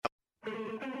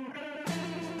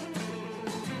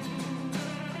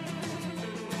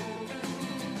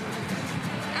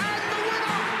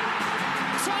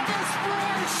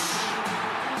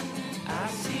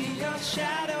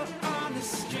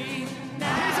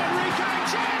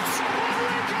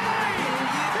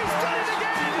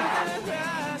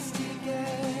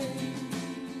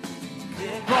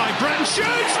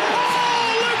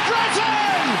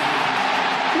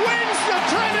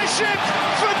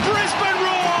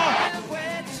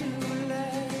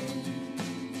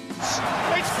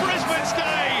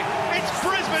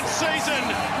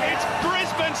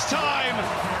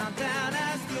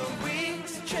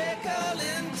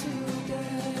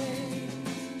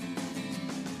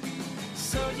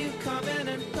So you come in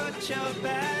and put your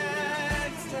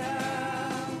bags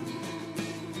down.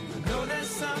 I know there's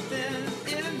something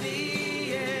in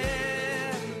the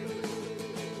air.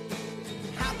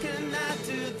 How can I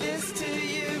do this to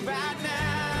you right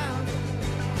now?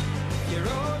 You're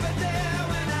over there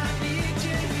when I need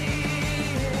you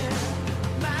here.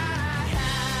 My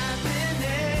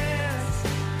happiness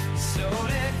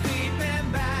slowly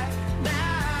creeping back.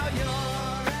 Now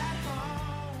you're at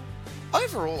home.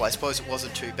 Overall, I suppose it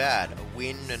wasn't too bad. A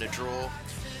win and a draw.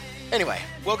 Anyway,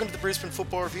 welcome to the Brisbane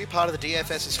Football Review, part of the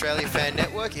DFS Australia Fan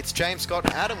Network. It's James Scott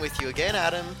and Adam with you again.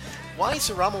 Adam, why is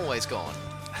Sarum always gone?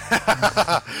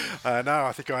 No,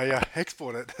 I think I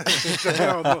exported it.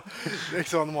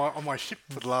 It's on my ship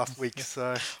for the last week.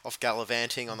 So Off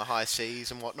gallivanting on the high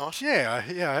seas and whatnot?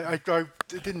 I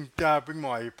didn't bring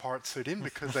my pirate suit in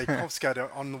because they confiscated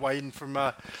it on the way in from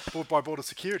border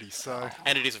security. So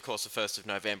And it is, of course, the 1st of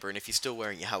November, and if you're still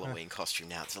wearing your Halloween costume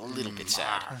now, it's a little bit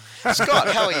sad. Scott,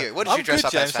 how are you? What did you dress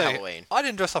up as for Halloween? I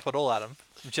didn't dress up at all, Adam.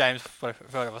 James,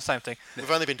 same thing.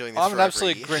 We've only been doing this I'm for an over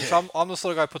absolute a year. Grinch. I'm the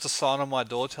sort of guy who puts a sign on my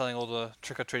door telling all the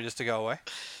trick-or-treaters to go away.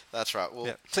 That's right. Well,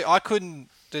 Yeah. See, I couldn't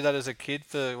do that as a kid.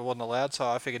 It wasn't allowed, so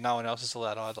I figured no one else is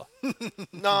allowed either.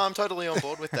 no, I'm totally on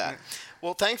board with that.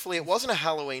 Well, thankfully, it wasn't a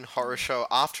Halloween horror show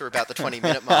after about the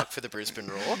 20-minute mark for the Brisbane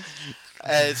Roar,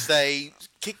 as they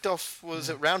kicked off, was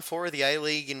it round 4 of the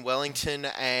A-League in Wellington,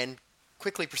 and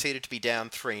quickly proceeded to be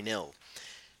down 3-0.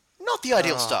 Not the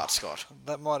ideal start, Scott.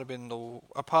 That might have been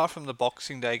apart from the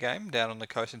Boxing Day game down on the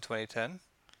coast in 2010,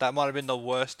 that might have been the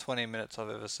worst 20 minutes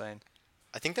I've ever seen.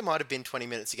 I think there might have been 20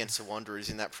 minutes against the Wanderers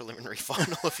in that preliminary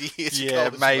final a few years ago. Yeah,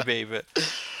 as maybe, but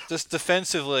just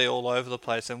defensively all over the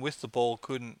place, and with the ball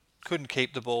couldn't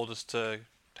keep the ball just to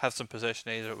have some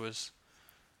possession either. It was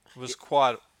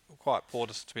quite poor,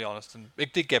 to be honest, and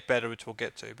it did get better, which we'll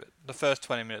get to, but the first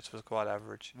 20 minutes was quite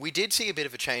average. We did see a bit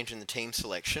of a change in the team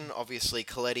selection. Obviously,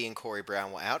 Coletti and Corey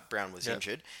Brown were out. Brown was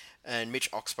injured. And Mitch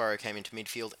Oxborough came into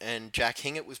midfield, and Jack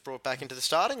Hingett was brought back into the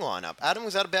starting lineup. Adam,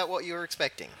 was that about what you were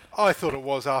expecting? I thought it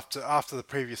was after the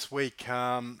previous week.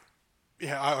 I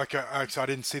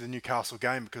didn't see the Newcastle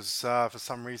game because for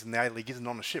some reason the A-League isn't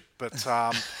on a ship. But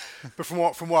but from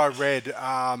what I read,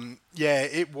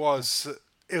 it was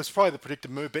probably the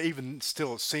predicted move. But even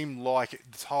still, it seemed like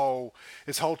this whole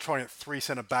trying to get 3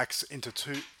 centre backs into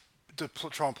 2 to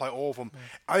try and play all of them.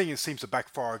 I think it seems to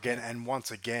backfire again. And once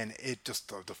again, the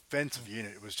defensive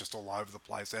unit was just all over the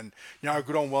place. And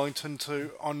good on Wellington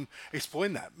on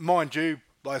exploiting that. Mind you,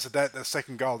 like I said, that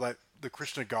second goal, the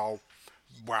Krishna goal.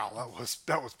 Wow,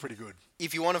 that was pretty good.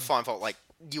 If you want to find fault,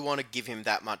 you want to give him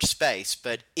that much space,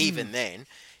 but even then,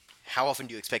 how often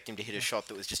do you expect him to hit a shot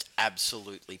that was just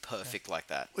absolutely perfect like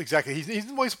that? Exactly.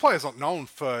 His player's not known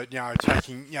for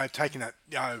taking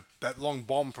that long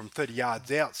bomb from 30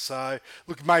 yards out. So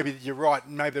look, maybe you're right.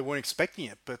 Maybe they weren't expecting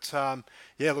it, but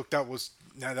that was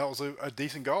a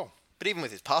decent goal. But even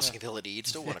with his passing ability, you'd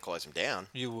still want to close him down.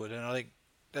 You would, and I think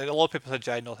a lot of people said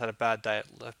Jade North had a bad day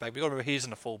at left back. But you've got to remember, he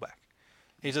isn't a fullback.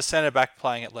 He's a centre back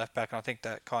playing at left back, and I think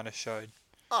that kind of showed.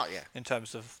 Oh, yeah. In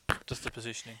terms of just the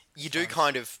positioning. You do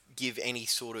kind of give any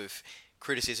sort of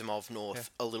criticism of North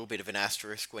a little bit of an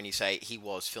asterisk when you say he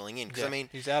was filling in. Because,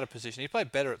 he's out of position. He played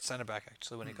better at centre-back,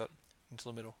 actually, when he got into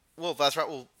the middle. Well, that's right.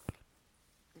 Well,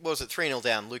 was it 3-0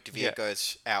 down? Luke De Vere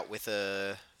goes out with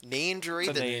a knee injury.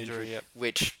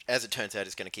 Which, as it turns out,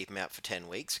 is going to keep him out for 10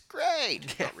 weeks.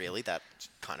 Great! Not really. That's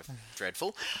kind of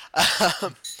dreadful.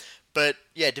 But,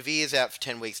 De Vere's out for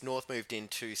 10 weeks. North moved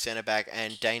into centre-back,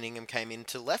 and Daningham came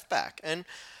into left-back. And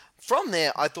from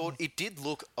there, I thought it did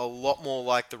look a lot more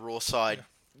like the Raw side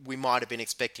we might have been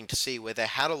expecting to see, where they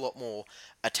had a lot more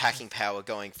attacking power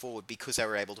going forward because they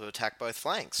were able to attack both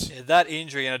flanks. Yeah, that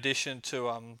injury, in addition to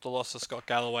the loss of Scott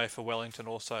Galloway for Wellington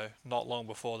also not long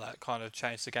before that, kind of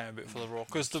changed the game a bit for the Raw.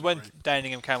 Because when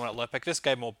Daningham came on at left-back, this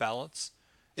gave more balance.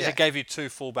 It gave you 2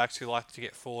 full-backs who liked to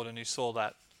get forward, and you saw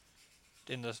that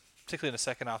particularly in the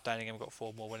second half. Daningham got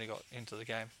forward more when he got into the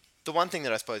game. The one thing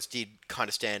that I suppose did kind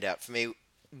of stand out for me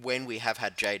when we have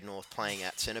had Jade North playing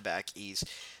at centre-back is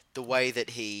the way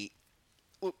that he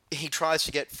tries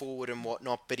to get forward and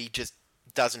whatnot, but he just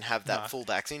doesn't have that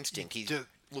full-back's instinct. He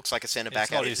looks like a centre-back.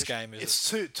 It's not his game, is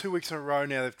it? It's 2 weeks in a row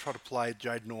now they've tried to play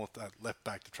Jade North at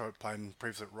left-back. They've tried to play him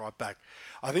previously at right-back.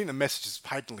 I think the message is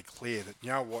patently clear that,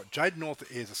 Jade North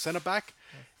is a centre-back.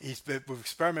 We've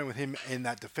experimented with him in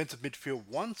that defensive midfield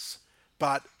once,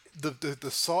 but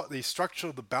the structure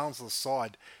of the balance of the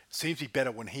side seems to be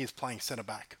better when he is playing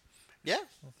centre-back. Yeah,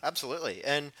 absolutely.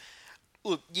 And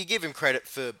look, you give him credit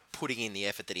for putting in the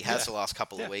effort that he has the last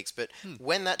couple of weeks, but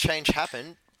when that change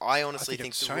happened, I honestly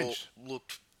think the Raw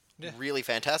looked really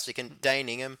fantastic. And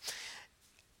Daningham,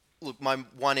 look, my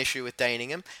one issue with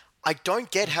Daningham, I don't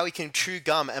get how he can chew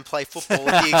gum and play football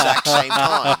at the exact same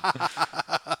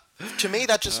time. To me,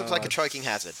 that just looks like a choking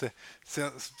hazard.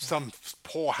 Some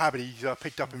poor habit he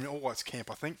picked up in All Whites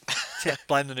camp, I think. Yeah,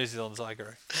 blame the New Zealanders, I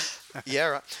agree. Yeah,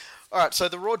 right. All right, so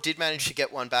the Raw did manage to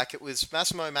get one back. It was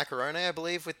Massimo Macarone, I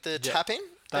believe, with the tap-in.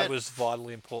 That was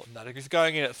vitally important. That if you're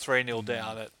going in at 3-0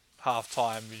 down at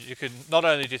half-time, you could not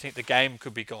only do you think the game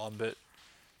could be gone, but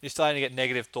you're starting to get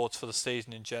negative thoughts for the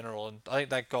season in general. And I think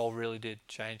that goal really did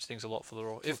change things a lot for the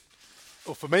Raw.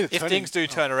 Well, for me, if things do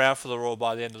turn around for the Raw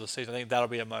by the end of the season, I think that'll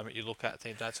be a moment you look at and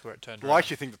think that's where it turned around. Well, I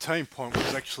actually think the turning point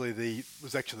was actually the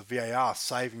VAR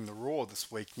saving the Raw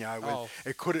this week. You know,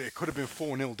 when it could have been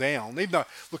 4-0 down.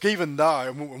 Even though,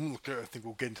 and I think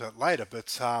we'll get into it later,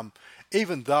 but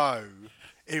even though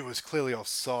it was clearly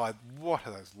offside, what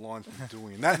are those linesmen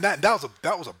doing? That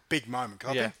was a big moment,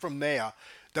 because I think from there.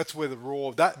 That's where the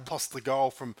Raw, that plus the goal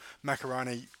from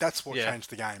Macaroni, that's what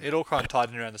changed the game. It all kind of tied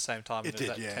in around the same time in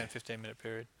that 10-15 minute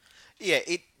period. Yeah,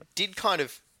 it did kind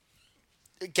of...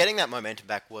 Getting that momentum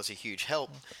back was a huge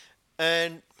help.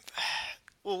 And,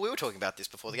 well, we were talking about this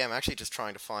before the game. I'm actually just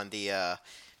trying to find the...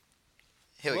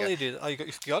 Here we go. You did. Oh, you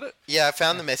got it? Yeah, I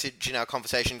found the message in our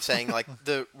conversation saying, like,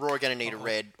 the Raw are going to need a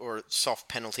red or a soft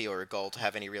penalty or a goal to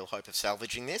have any real hope of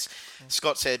salvaging this.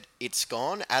 Scott said, it's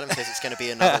gone. Adam says it's going to be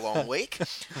another long week.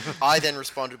 I then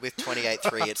responded with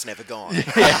 28-3, it's never gone.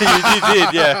 Yeah, you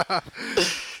did, yeah.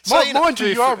 So, mind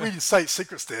you are reading state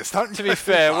secrets there, don't you? To be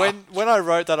fair, when I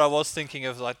wrote that, I was thinking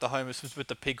of, like, the Homer Simpson with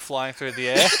the pig flying through the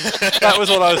air. That was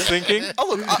what I was thinking.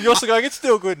 Oh, look, you're also going, it's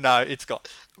still good. No, it's gone.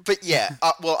 But yeah,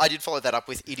 well, I did follow that up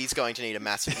with it is going to need a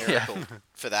massive miracle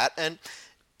for that, and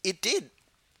it did.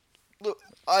 Look,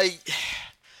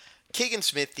 Keegan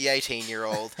Smith, the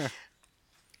 18-year-old,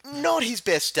 not his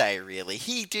best day, really.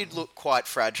 He did look quite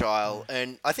fragile,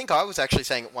 and I think I was actually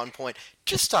saying at one point,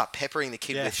 just start peppering the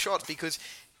kid with shots, because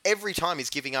every time he's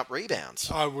giving up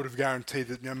rebounds. I would have guaranteed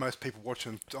that most people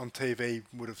watching on TV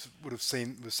would have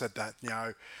said that.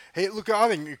 I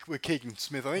think with Keegan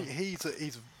Smith, I think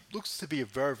he's looks to be a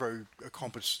very, very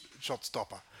accomplished shot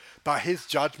stopper, but his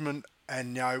judgment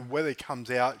and whether he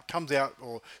comes out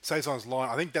or stays on his line,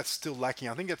 I think that's still lacking.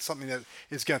 I think that's something that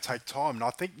is going to take time, and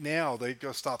I think now they've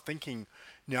got to start thinking,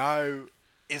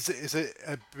 is it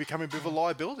becoming a bit of a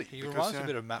liability? He reminds me a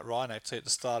bit of Matt Ryan actually at the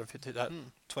start of that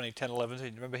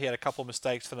 2010-11. Remember, he had a couple of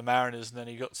mistakes for the Mariners, and then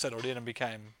he got settled in and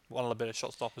became one of the better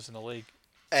shot stoppers in the league.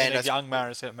 And the young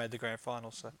Mariners haven't made the grand final,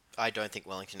 so I don't think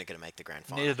Wellington are going to make the grand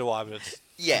final. Neither do I, but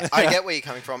yeah, I get where you're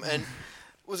coming from. And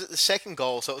was it the second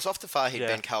goal? So it was off the Fahid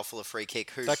Ben Kalfala free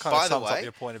kick, who, that kind by of the sums way, up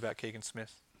your point about Keegan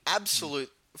Smith.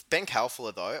 Absolute Ben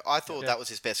Kalfala, though, I thought that was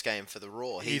his best game for the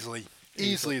Raw. Easily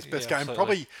his best game. Absolutely.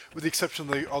 Probably, with the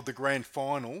exception of the grand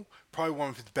final, probably one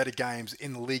of his better games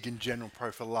in the league in general,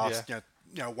 probably for the last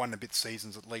one and a bit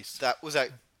seasons at least. That was the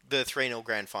 3-0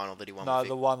 grand final that he won. No,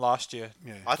 the one last year.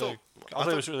 Yeah. I thought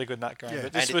it was really good in that game. Yeah.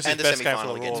 But this was and his the best game for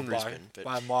semi-final the against Raw. Brisbane,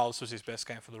 By miles was his best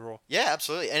game for the Raw. Yeah,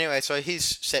 absolutely. Anyway, so his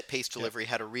set-piece delivery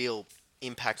had a real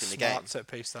impact in the game. Smart set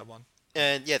piece, that one.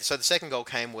 And yeah, so the second goal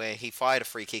came where he fired a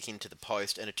free kick into the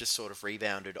post and it just sort of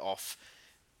rebounded off,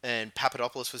 and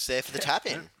Papadopoulos was there for the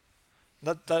tap-in.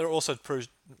 That also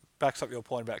backs up your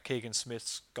point about Keegan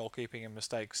Smith's goalkeeping and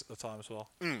mistakes at the time as well.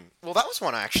 Well, that was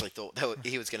one I actually thought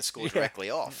he was going to score directly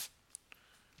off.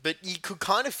 But you could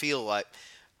kind of feel like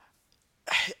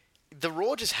the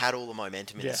Raw just had all the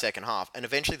momentum in the second half, and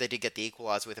eventually they did get the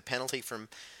equaliser with a penalty from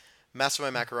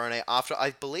Massimo Macarone after,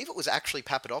 I believe it was actually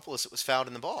Papadopoulos that was fouled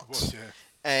in the box. It was, yeah.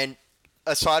 And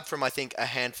aside from, I think, a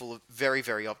handful of very,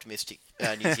 very optimistic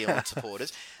New Zealand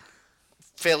supporters,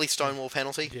 fairly stonewall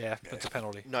penalty. Yeah, that's a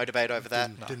penalty. No debate over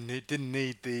that. Didn't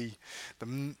need the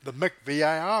Mick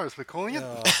VAR, as we're calling it.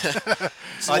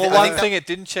 One thing it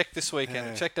didn't check this weekend.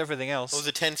 It checked everything else. It was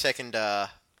a 10-second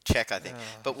check, I think.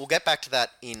 But we'll get back to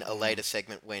that in a later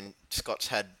segment when Scott's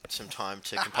had some time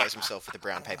to compose himself with a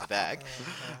brown paper bag.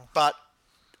 But,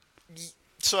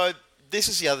 so this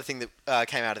is the other thing that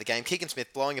came out of the game. Keegan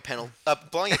Smith blowing a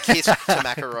kiss to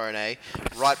Macarone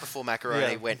right before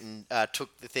Macarone went and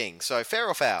took the thing. So fair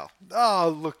or foul? Oh,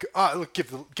 look!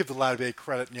 Give the lad a bit of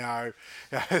credit,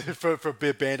 for a bit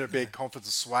of banter, a bit of confidence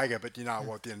and swagger. But you know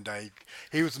what? At the end of the day,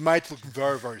 he was made to look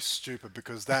very, very stupid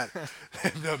because the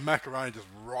Macarone just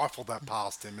rifled that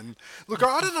past him. And look,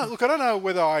 I don't know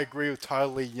whether I agree with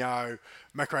totally.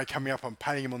 Macarone coming up and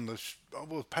patting him on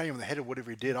the head or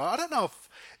whatever he did. I don't know if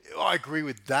I agree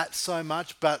with that so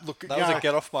much, but look, that was a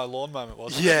get off my lawn moment,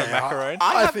 wasn't it? Yeah,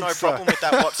 I have no problem with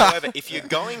that whatsoever. If you're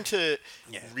going to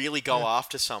really go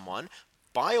after someone,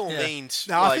 by all means,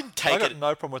 No, I think- take I got it.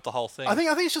 no problem with the whole thing. I think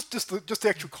it's just the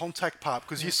actual contact part,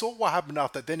 because you saw what happened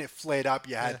after that. Then it flared up.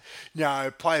 You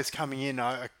had players coming in.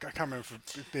 I can't remember if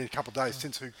it's been a couple of days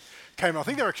since who came. I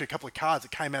think there were actually a couple of cards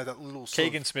that came out of that little.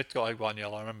 Keegan Smith got one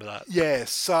yellow. I remember that. Yeah.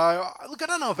 So look, I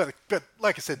don't know about it, but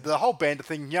like I said, the whole Bandit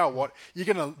thing. You know what?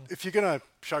 If you're gonna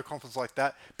show confidence like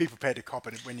that, be prepared to cop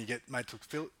it when you get made to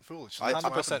look foolish. And that's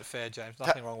what 100% happened. fair, James.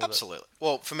 Nothing wrong with Absolutely.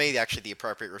 Well, for me, actually, the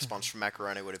appropriate response from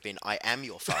Macaroni would have been, "I am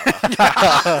your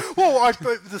father." Well,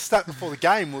 the stat before the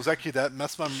game was actually that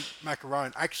Massimo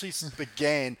Macarone actually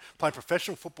began playing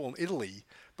professional football in Italy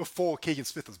before Keegan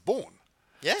Smith was born.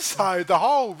 Yes. So the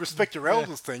whole respect your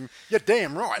elders thing, you're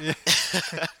damn right.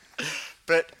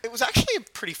 But it was actually a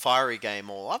pretty fiery game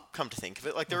all up, come to think of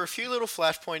it. Like, there were a few little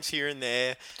flashpoints here and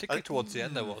there. Particularly towards the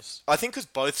end, there was. I think because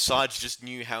both sides just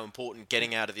knew how important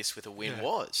getting out of this with a win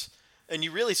was. And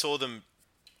you really saw them,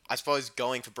 I suppose,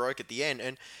 going for broke at the end.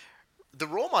 And the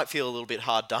Raw might feel a little bit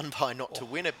hard done by not to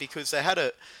win it, because they had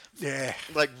a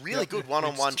really good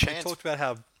one-on-one chance. We talked about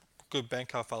how good Ben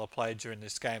Carfella played during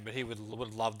this game, but he would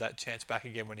love that chance back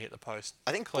again when he hit the post.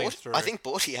 I think Clean through.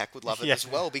 Bortiak would love it as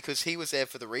well, because he was there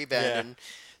for the rebound and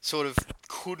sort of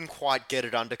couldn't quite get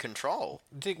it under control.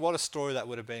 Think what a story that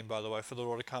would have been, by the way, for the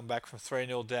Raw to come back from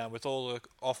 3-0 down with all the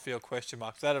off-field question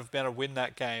marks. That would have been a win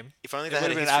that game. If only they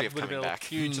had a history of coming back. A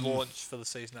huge launch for the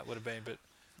season that would have been,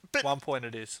 but 1 point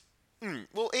it is.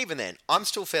 Well, even then, I'm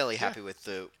still fairly happy with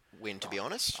the win, to be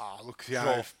honest. Look,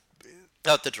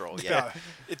 The draw, yeah.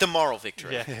 The moral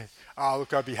victory. Yeah.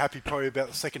 look, I'd be happy probably about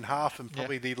the second half and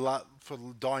probably for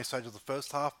the dying stage of the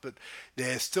first half, but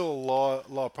there's still a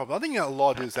lot of problems. I think a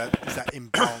lot is that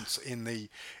imbalance in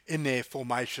their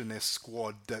formation, their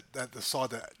squad, that the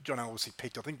side that John obviously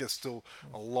picked. I think there's still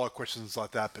a lot of questions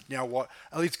like that. But you know what?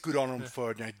 At least good on them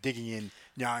for digging in,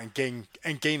 and getting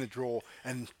the draw,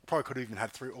 and probably could have even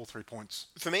had all 3 points.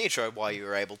 For me, it showed why you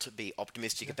were able to be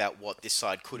optimistic about what this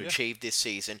side could achieve this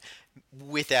season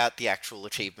without the actual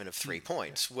achievement of 3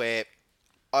 points, where,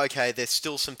 okay, there's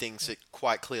still some things that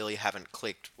quite clearly haven't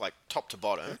clicked, like top to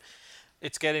bottom.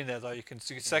 It's getting there, though.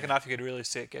 Second half, you could really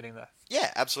see it getting there.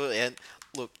 Yeah, absolutely. And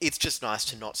look, it's just nice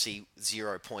to not see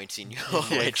 0 points in your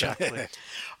ledger. Exactly.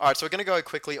 All right, so we're going to go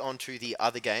quickly on to the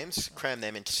other games, cram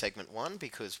them into segment 1,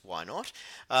 because why not?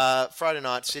 Friday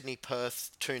night,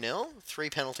 Sydney-Perth 2-0, 3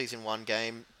 penalties in one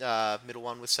game. Middle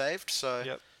one was saved. So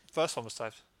Yep. First one was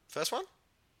saved. First one?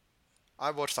 I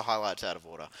watched the highlights out of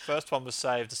order. First one was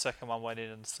saved, the second one went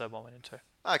in, and the third one went in too.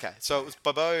 Okay, so it was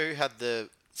Bobo who had the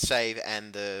save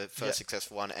and the first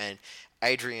successful one, and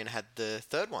Adrian had the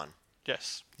third one.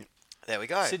 Yes. There we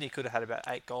go. Sydney could have had about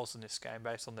 8 goals in this game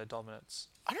based on their dominance.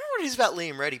 I don't know what it is about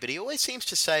Liam Reddy, but he always seems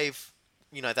to save,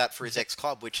 that for his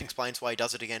ex-club, which explains why he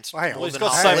does it against Well, hang on. more He's than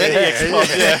got half so the many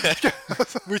league.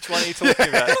 ex-clubs. Which one are you talking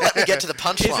about? Let me get to the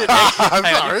punchline.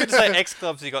 Hang on, you could say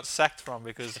ex-clubs he got sacked from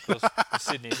because, of course, of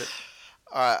Sydney. But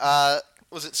All right,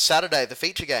 was it Saturday, the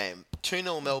feature game?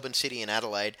 2-0 Melbourne City and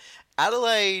Adelaide.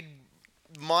 Adelaide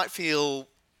might feel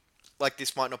like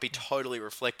this might not be totally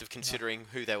reflective considering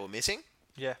who they were missing.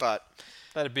 yeah, But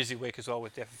they had a busy week as well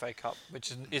with the FFA Cup,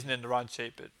 which isn't in the run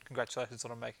sheet, but congratulations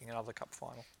on making another cup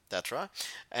final. that's right.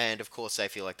 And, of course, they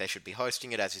feel like they should be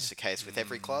hosting it, as is the case with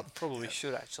every club. Probably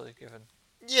should, actually, given...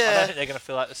 I don't Yeah. think they're going to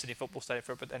fill out the Sydney Football Stadium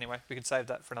for it, but anyway, we can save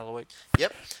that for another week.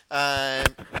 Yep.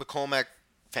 McCormack,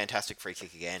 fantastic free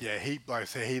kick again. Yeah, like I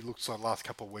said, he looks like the last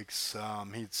couple of weeks,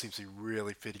 he seems to be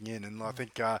really fitting in. And I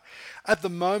think at the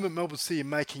moment, Melbourne City are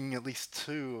making at least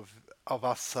 2 of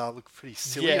us look pretty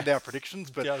silly Yeah. in our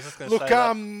predictions. But Yeah, I was just gonna look, say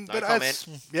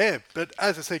that. but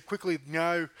as I said, quickly,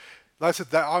 like I said,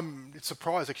 that I'm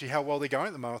surprised actually how well they're going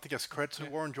at the moment. I think that's credit to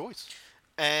Warren Joyce.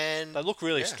 And They look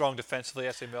really strong defensively,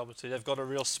 actually, Melbourne City. They've got a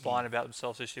real spine about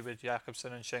themselves this year with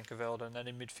Jakobsen and Schenkerveld, and then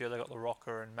in midfield they've got the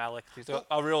Rocker and Malik. They've got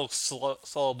a real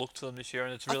solid look to them this year,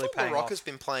 and it's really I thought paying Morocco's off.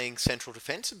 been playing central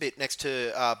defence a bit next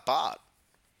to Bart.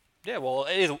 Yeah, well,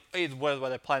 either way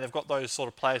they're playing, they've got those sort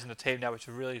of players in the team now which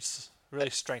have really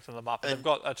strengthened them up. And they've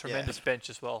got a tremendous bench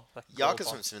as well.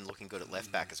 Jakobsen's been looking good at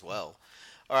left back as well.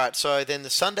 All right, so then the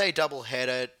Sunday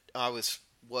doubleheader, I was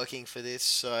working for this,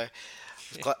 so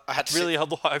I had to Really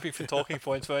hoping for talking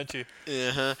points, weren't you?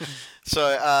 Uh-huh.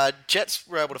 So Jets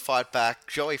were able to fight back.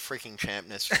 Joey freaking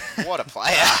Champness, what a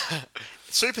player!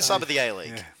 Super sub of the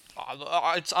A-League.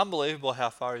 Yeah. It's unbelievable how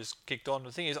far he's kicked on.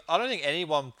 The thing is, I don't think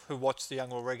anyone who watched the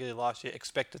Young World regularly last year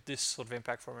expected this sort of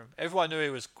impact from him. Everyone knew he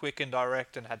was quick and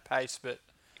direct and had pace, but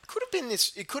It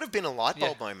could have been a light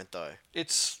bulb moment though.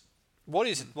 it's What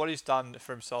he's done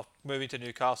for himself, moving to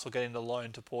Newcastle, getting the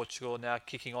loan to Portugal, now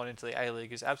kicking on into the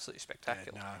A-League is absolutely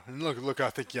spectacular. Yeah, no. And look, I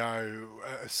think,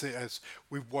 as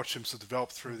we've watched him sort of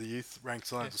develop through the youth ranks,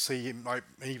 to see him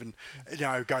even,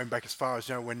 going back as far as,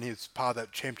 when he was part of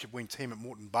that championship winning team at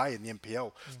Moreton Bay in the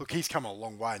NPL. Look, he's come a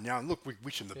long way now, and look, we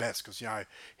wish him the best because,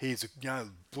 he's,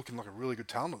 looking like a really good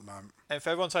talent at the moment. And if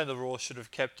everyone's saying the Raw should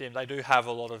have kept him, they do have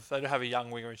a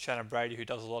young winger in Shannon Brady who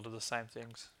does a lot of the same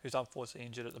things, who's unfortunately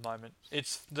injured at the moment.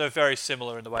 They're very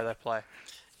similar in the way they play.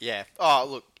 Yeah. Oh,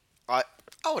 look, I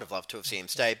would have loved to have seen him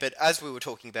stay, but as we were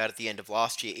talking about at the end of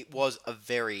last year, it was a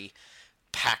very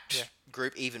packed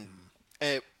group, even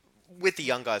with the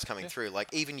young guys coming through.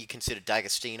 Like, even you consider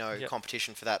D'Agostino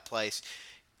competition for that place.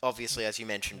 Obviously, as you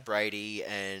mentioned, Brady,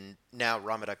 and now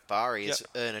Ramad Akbari is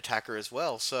an attacker as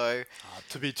well. So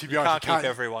to be you honest, can't keep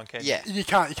everyone, can you? Yeah. You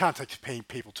can't take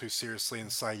people too seriously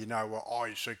and say, you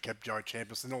should have kept Joe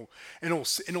Champions. In all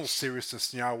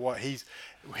seriousness,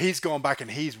 he's gone back and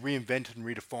he's reinvented and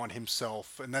redefined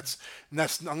himself, and that's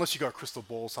unless you got a crystal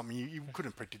ball or something, you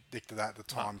couldn't predict that at the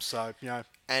time. So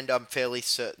And I'm fairly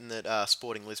certain that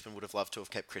Sporting Lisbon would have loved to have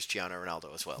kept Cristiano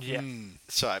Ronaldo as well. Yeah.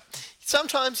 So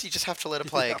sometimes you just have to let a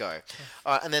player go.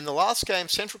 And then the last game,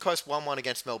 Central Coast 1-1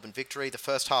 against Melbourne Victory. The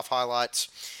first half highlights,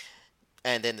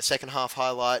 and then the second half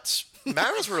highlights.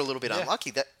 Mariners were a little bit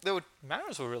unlucky.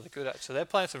 Mariners were really good, actually. They're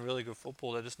playing some really good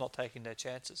football. They're just not taking their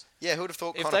chances. Yeah, who would have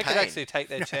thought If Connor they could Payne? actually take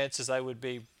their chances, they would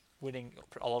be winning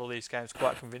a lot of these games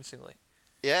quite convincingly.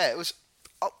 Yeah, it was...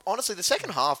 honestly, the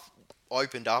second half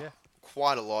opened up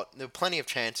quite a lot. There were plenty of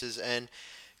chances and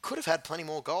could have had plenty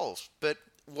more goals. But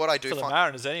what I do For the find...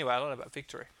 Mariners anyway, I don't know about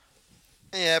Victory.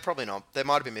 Yeah, probably not. They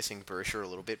might have been missing Barisha a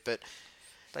little bit, but...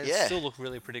 They still look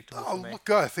really predictable to me. Look,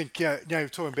 I think,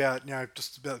 talking about,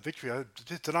 just about Victory, I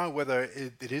just don't know whether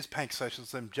it is paying social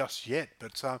to them just yet.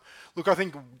 But, look, I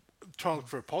think trying to look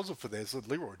for a positive for this,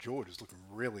 Leroy George is looking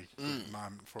really good at the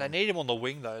moment. They need him on the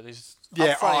wing, though. Yeah,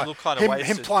 up front, he looked kind of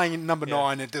wasted. Him playing in number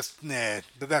 9, it just,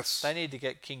 that's... They need to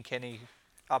get King Kenny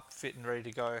up, fit and ready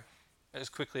to go as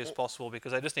quickly as possible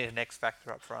because they just need an X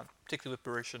factor up front, particularly with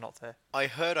Barisha not there. I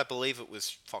believe it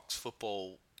was Fox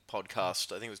Football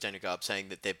podcast, I think it was Daniel Garb, saying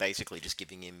that they're basically just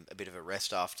giving him a bit of a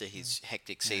rest after his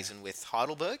hectic season with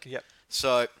Heidelberg. Yep.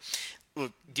 So,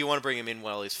 look, do you want to bring him in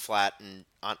while he's flat and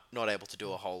not able to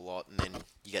do a whole lot, and then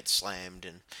you get slammed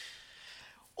and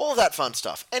all of that fun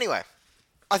stuff? Anyway,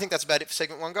 I think that's about it for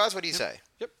segment 1, guys. What do you say?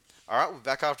 Yep. All right, we'll be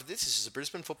back after this. This is a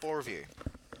Brisbane Football Review.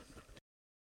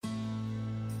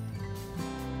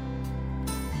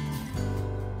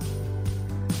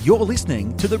 You're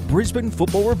listening to the Brisbane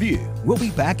Football Review. We'll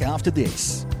be back after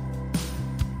this.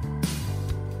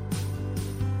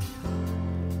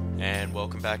 And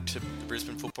welcome back to the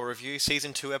Brisbane Football Review,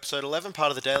 Season 2, Episode 11, part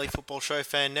of the Daily Football Show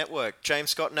Fan Network. James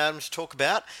Scott and Adam to talk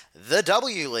about the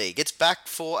W League. It's back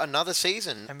for another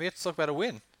season. And we get to talk about a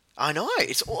win. I know,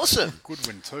 it's awesome. Good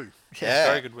win too. Yeah,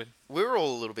 very good win. We were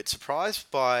all a little bit surprised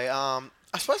by, I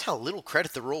suppose, how little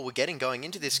credit the Raw were getting going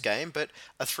into this game, but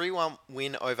a 3-1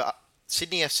 win over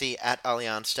Sydney FC at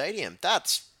Allianz Stadium.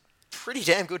 That's pretty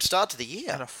damn good start to the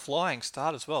year. And a flying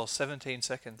start as well, 17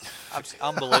 seconds.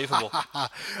 Unbelievable.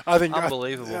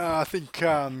 Unbelievable. I think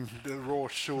the Raw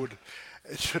should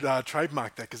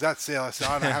trademark that because that's I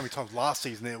don't know how many times last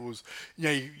season it was.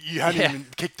 You hadn't even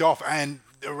kicked off and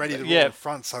already the Raw in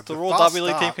front. So the Raw W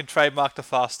League team can trademark the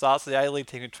fast starts. The A League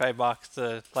team can trademark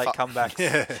the late comebacks.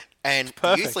 Yeah. And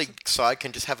the Youth League side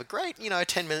can just have a great,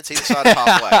 10 minutes either side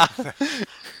halfway.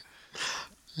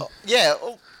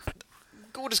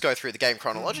 We'll just go through the game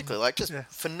chronologically.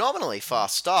 Phenomenally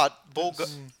fast start. Ball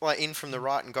in from the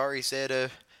right, and Gorry's there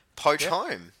to poach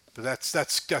home. But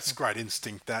that's great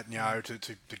instinct. That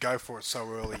to go for it so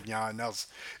early. And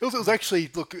it was actually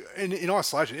in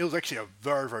isolation. It was actually a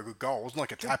very very good goal. It wasn't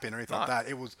like a tap in or anything like that.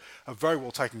 It was a very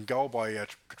well taken goal by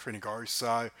Katrina Gorry.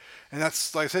 So, and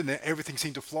that's like I said, everything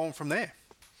seemed to flow on from there.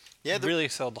 Yeah, really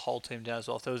settled the whole team down as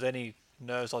well. If there was any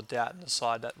nerves or doubt in the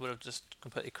side, that would have just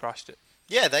completely crushed it.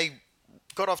 Yeah, they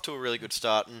got off to a really good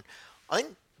start, and I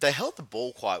think they held the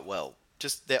ball quite well.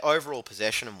 Just their overall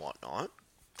possession and whatnot.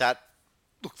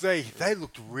 Look, they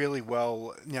looked really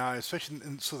well, especially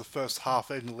in sort of the first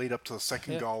half, even the lead up to the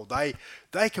second goal.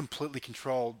 They completely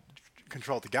controlled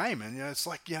the game, and it's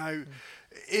like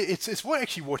it's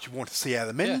what you want to see out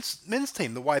of the men's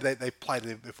team, the way they play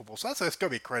their football. So that's got to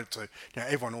be a credit to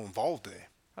everyone all involved there.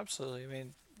 Absolutely. I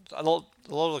mean, a lot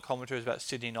of the commentary is about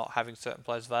Sydney not having certain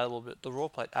players available, but the Raw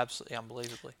played absolutely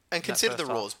unbelievably. And consider the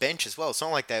Raw's bench as well. It's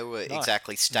not like they were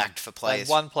exactly stacked for players.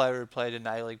 One player who played in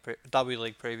W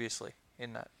League previously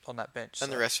on that bench.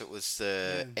 And the rest of it was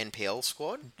the NPL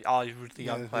squad. Oh, the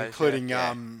young players, including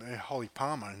yeah. Holly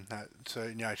Palmer, and that.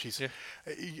 So she's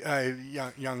a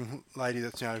young lady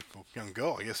that's young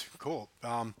girl, I guess you could call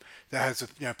it, that has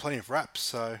plenty of raps.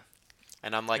 So.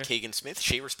 And unlike Keegan Smith,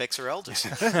 she respects her elders.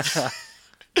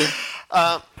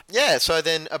 So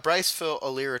then a brace for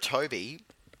Alira Toby.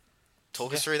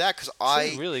 Talk us through that,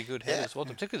 because really good headers,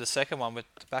 particularly the second one with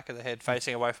the back of the head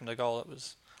facing away from the goal.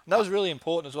 That was really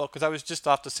important as well, because that was just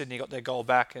after Sydney got their goal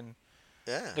back, and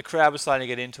the crowd was starting to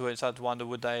get into it and started to wonder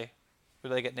would they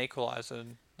get an equaliser,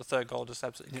 and the third goal just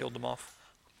absolutely killed them off.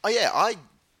 Oh yeah,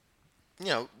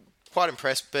 quite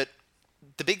impressed. But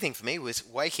the big thing for me was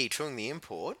Wei Ki Chung, the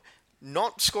import,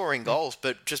 not scoring goals,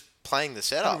 but just playing the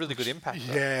setup. Had a really good impact.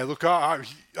 Yeah, look, I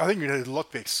think we had a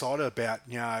lot to be excited about.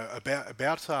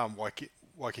 Wei Ki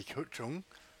Chung.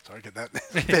 Sorry, get that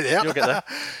bit out. You'll get that.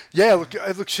 Yeah,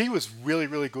 look, she was really,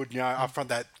 really good. Up front,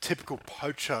 that typical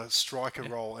poacher striker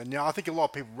role, and I think a lot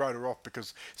of people wrote her off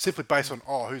because simply based on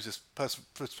who's this person,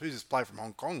 who's this player from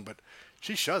Hong Kong, but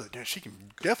she showed that she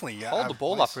can definitely hold the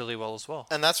ball up really well as well.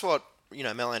 And that's what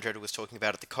Mel Andretta was talking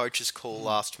about at the coaches' call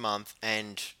last month,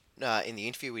 and in the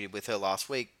interview we did with her last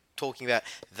week, talking about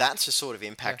that's the sort of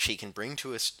impact she can bring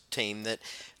to a team that,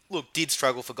 look, did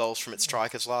struggle for goals from its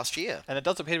strikers last year. And it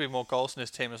does appear to be more goals in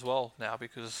this team as well now,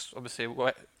 because obviously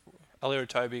Alira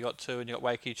Toby got 2, and you got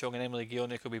Wei Ki Chung and Emily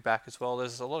Gielnik will be back as well.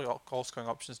 There's a lot of goal scoring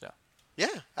options now.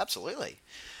 Yeah, absolutely.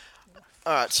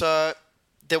 All right, so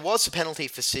there was a penalty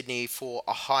for Sydney for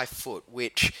a high foot,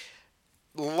 which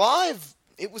live,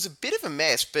 it was a bit of a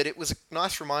mess, but it was a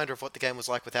nice reminder of what the game was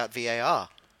like without VAR.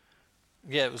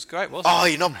 Yeah, it was great, wasn't it? Oh,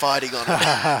 you're not biting on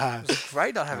it. It was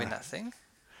great not having that thing.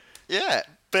 Yeah,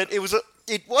 but it was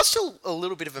still a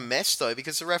little bit of a mess though,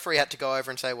 because the referee had to go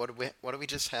over and say, what did we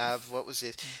just have? What was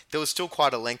this? There was still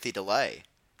quite a lengthy delay.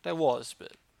 There was,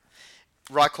 but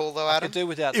right call though, Adam. I could do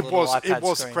without it the little was iPad it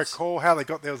was screens. the correct call. How they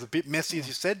got there was a bit messy, as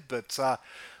you said, but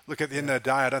look, at the end of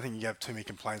the day, I don't think you have too many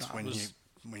complaints when you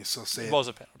sort of see it. It was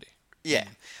a penalty. Yeah,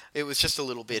 it was just a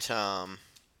little bit. It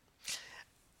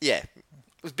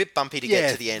was a bit bumpy to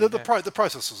get to the end. The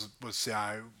process was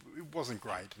it wasn't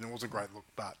great, and it wasn't a great look,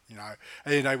 but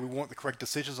we want the correct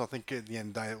decisions. I think at the end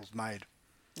of the day, it was made.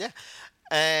 Yeah,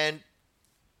 and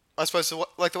I suppose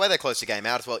the way they closed the game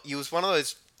out as well. It was one of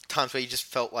those times where you just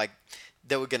felt like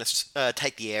they were going to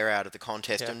take the air out of the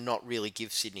contest and not really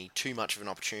give Sydney too much of an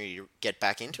opportunity to get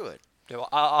back into it. Yeah, well,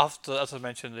 after, as I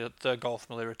mentioned, the goal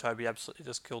from Alira Toby absolutely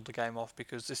just killed the game off,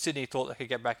 because if Sydney thought they could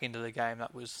get back into the game,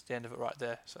 that was the end of it right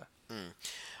there. So.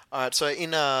 All right, so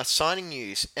in signing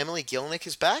news, Emily Gielnik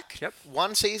is back. Yep.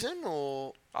 1 season,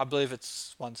 or? I believe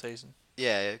it's 1 season.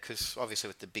 Yeah, because obviously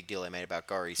with the big deal they made about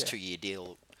Gorry's 2-year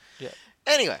deal. Yeah.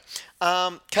 Anyway,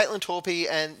 Caitlin Torpey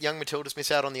and Young Matildas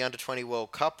miss out on the Under-20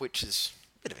 World Cup, which is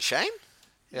a bit of a shame.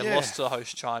 Yeah, lost to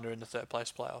host China in the third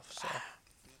place playoff. So.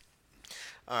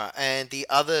 Alright, and the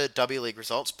other W League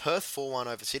results, Perth 4-1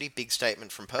 over City, big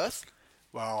statement from Perth.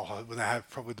 Well, when they have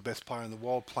probably the best player in the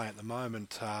world playing at the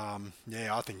moment, I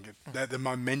think the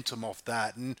momentum off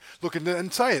that, and look,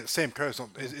 and say it, Sam Kerr's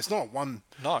it's not one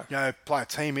player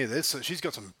team either. So she's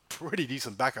got some pretty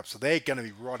decent backups, so they're going to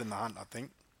be right in the hunt, I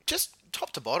think. Just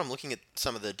top to bottom, looking at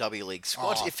some of the W League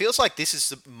squads, it feels like this is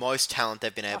the most talent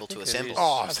they've been able to assemble.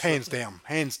 Oh, it's hands down.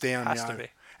 Has to be.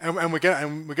 And we're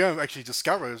going to actually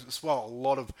discover as well a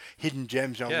lot of hidden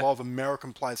gems. A lot of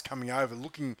American players coming over,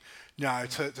 looking,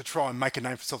 to try and make a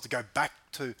name for themselves to go back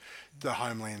to the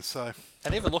homeland. So,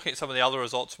 and even looking at some of the other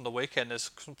results from the weekend,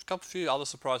 there's a few other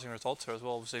surprising results here as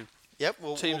well. Obviously,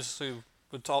 teams who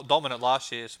were dominant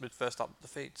last year with first up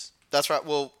defeats. That's right.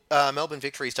 Well, Melbourne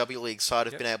Victory's W League side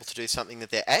have been able to do something that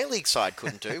their A League side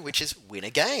couldn't do, which is win a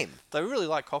game. They really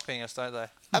like copying us, don't they?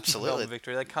 Absolutely. Melbourne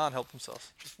Victory. They can't help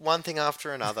themselves. Just one thing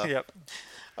after another. Yep.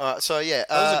 That was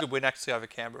a good win actually over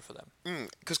Canberra for them.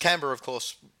 Because Canberra, of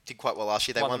course, did quite well last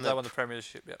year. They won the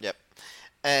premiership. Yep.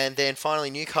 And then finally,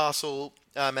 Newcastle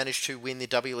managed to win the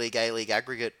W League A League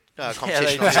aggregate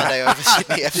competition on Sunday over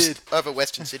Sydney, over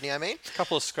Western Sydney. I mean, a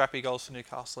couple of scrappy goals for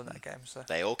Newcastle in that game. So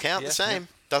they all count the same.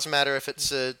 Doesn't matter if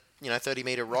it's a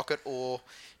 30-metre rocket or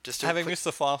just having missed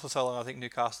the final for so long. I think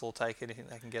Newcastle will take anything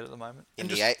they can get at the moment in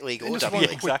the A League or W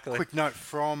League. Exactly. Quick note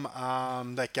from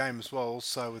that game as well.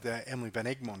 Also with Emily Van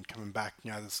Egmond coming back,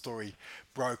 the story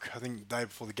broke I think the day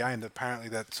before the game that apparently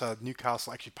that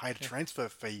Newcastle actually paid a transfer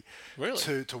fee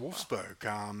to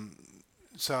Wolfsburg.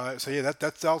 So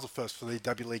that was a first for the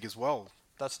W League as well.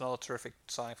 That's another terrific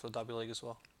signing for the W League as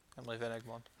well. Emily Van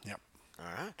Egmond. Yep.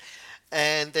 All right.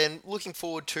 And then looking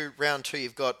forward to round 2,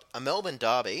 you've got a Melbourne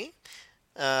derby.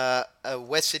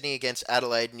 West Sydney against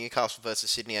Adelaide, Newcastle versus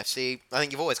Sydney FC. I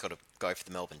think you've always got to go for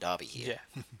the Melbourne Derby here.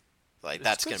 Yeah. Like It's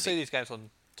that's good going to to see be these games on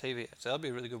TV. So that'll be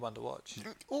a really good one to watch.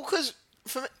 well because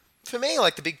for me,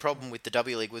 like the big problem with the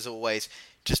W League was always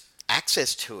just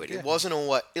access to it. It wasn't all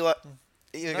what you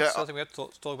That's something we have to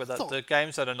talk about. That the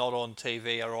games that are not on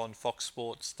TV are on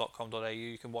foxsports.com.au.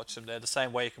 You can watch them there the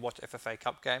same way you can watch FFA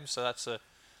Cup games. So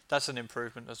that's an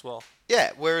improvement as well.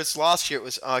 Yeah, whereas last year it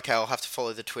was, okay, I'll have to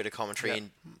follow the Twitter commentary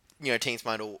and, teams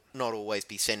might not always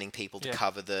be sending people to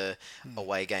cover the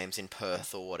away games in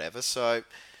Perth or whatever. So,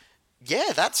 yeah,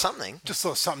 that's something. Just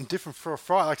sort of something different for a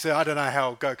Friday. Like I said, I don't know how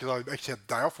it'll go because I actually have a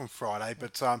day off on Friday,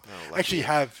 but actually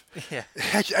have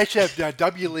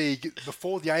W League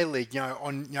before the A League,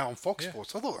 on Fox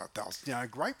Sports. I thought that was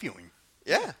great viewing.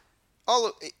 Yeah. Oh,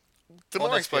 look, the more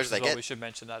on exposure SBS they as well, get. we should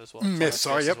mention that as well. Yes, It's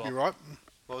on sorry, SBS yep, as well. you're right.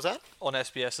 What was that? On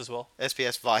SBS as well.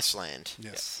 SBS Viceland.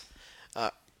 Yes.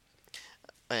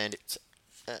 And it's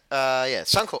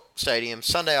Suncorp Stadium,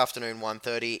 Sunday afternoon,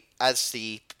 1:30, as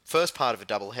the first part of a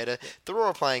doubleheader. The Roar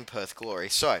are playing Perth Glory.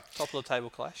 So Top of the table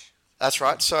clash. that's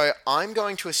right. So I'm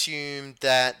going to assume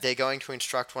that they're going to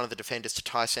instruct one of the defenders to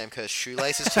tie Sam Kerr's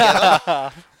shoelaces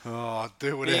together. Oh, do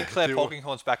Be whatever. in Claire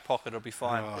Polkinghorn's back pocket, it'll be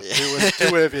fine.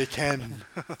 Do whatever you can.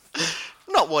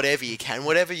 Not whatever you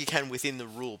can within the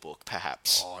rule book,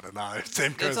 perhaps. Oh, I don't know.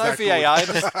 Sam There's Kerr's no that good. VAR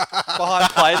just behind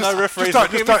play, no referees.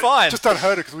 Just It'll be fine. Just don't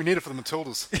hurt it because we need it for the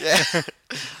Matildas. Yeah,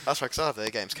 that's right. Because I have their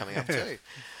games coming up too.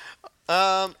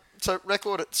 So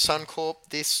record at Suncorp.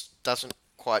 This doesn't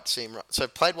quite seem right. So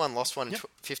played one, lost one in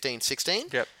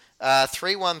 15-16. Yep.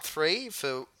 3-1-3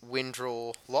 for win,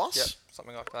 draw, loss. Yep.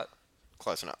 Something like that.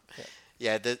 Close enough. Yep.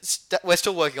 Yeah, we're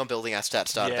still working on building our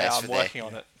stats database Yeah, for I'm there. working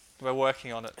on it. We're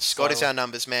working on it. Scott is So- our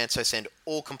numbers man, so send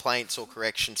all complaints or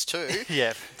corrections to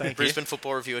Yeah, thank you.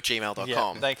 BrisbaneFootballReview@gmail.com.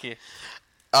 Yeah, thank you.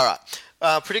 All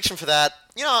right. Prediction for that.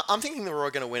 I'm thinking the Roar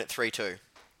are going to win at 3-2.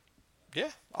 Yeah,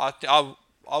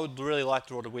 I would really like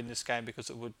the Roar to win this game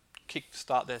because it would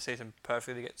kick-start their season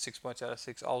perfectly to get 6 points out of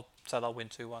 6. I'll say they'll win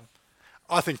 2-1.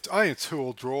 I think it's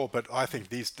 2-2 draw, but I think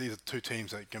these are two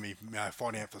teams that are going to be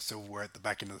fighting out for silverware at the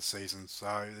back end of the season.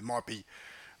 So there might be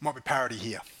parity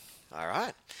here. All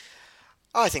right.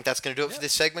 I think that's going to do it for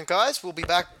this segment, guys. We'll be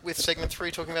back with segment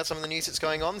 3 talking about some of the news that's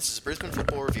going on. This is Brisbane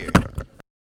Football Review.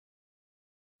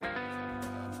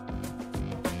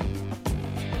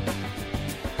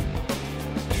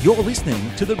 You're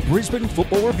listening to the Brisbane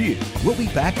Football Review. We'll be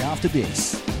back after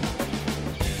this.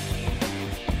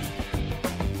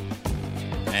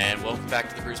 And welcome back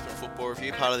to the Brisbane Football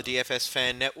Review, part of the DFS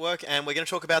Fan Network. And we're going to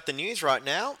talk about the news right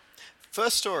now.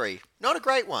 First story, not a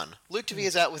great one. Luke De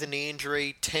Vere's out with a knee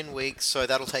injury, 10 weeks, so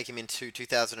that'll take him into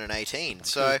 2018.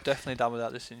 So We're definitely done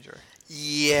without this injury.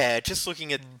 yeah, just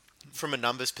looking at from a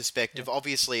numbers perspective,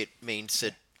 obviously it means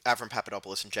that Avram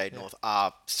Papadopoulos and Jade North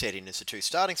are set in as the two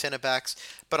starting centre backs,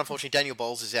 but unfortunately Daniel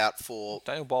Bowles is out for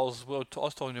Daniel Bowles, I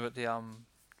was talking about the what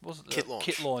was it, kit launch.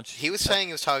 Kit launch. He was saying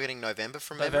he was targeting November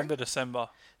from memory. November, December.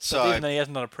 So- So even though he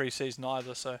hasn't done a pre-season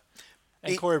either, so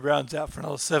and Corey Brown's out for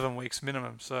another 7 weeks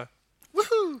minimum, so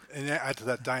Woohoo! And add to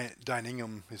that, Dane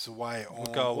Ingham is away on. we'll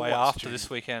go away what's after due? this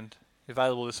weekend.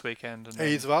 Available this weekend, and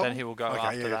He's available? then he will go Okay,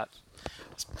 after yeah. that.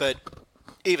 But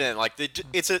even then, like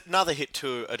it's another hit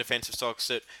to a defensive stocks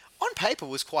that on paper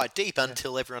was quite deep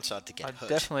until everyone started to get I hurt.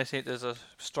 definitely think there's a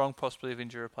strong possibility of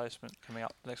injury replacement coming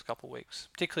up the next couple of weeks,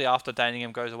 particularly after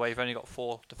Daningham goes away. You've only got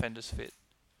 4 defenders fit.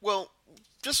 Well,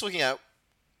 just looking at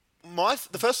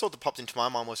the first thought that popped into my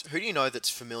mind was, who do you know that's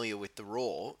familiar with the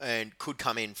Raw and could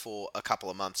come in for a couple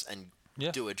of months and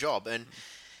do a job? And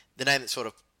the name that sort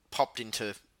of popped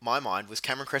into my mind was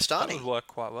Cameron That Crestani. would work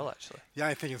quite well, actually. The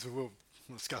only thing is, we were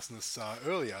discussing this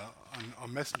earlier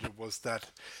on Messenger, was that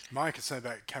my concern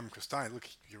about Cameron Crestani, look,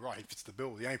 you're right, he fits the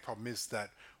bill. The only problem is that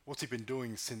what's he been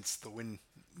doing since the win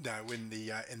in the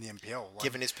NPL? Like,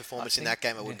 Given his performance in that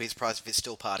game, I wouldn't be surprised if he's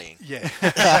still partying.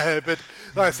 yeah, but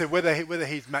like I said, whether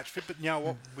he's match fit, but you know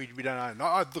what, we don't know. No,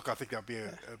 I think that'd be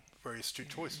a very astute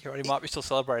choice. He already might be still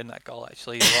celebrating that goal,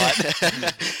 actually. You're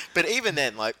right. But even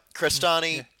then, like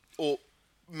Crestani, or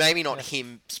maybe not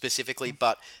him specifically,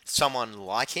 but someone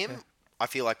like him, I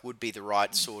feel like would be the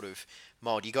right sort of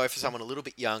mould. You go for someone a little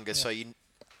bit younger, so you're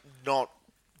not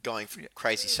going for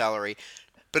crazy salary,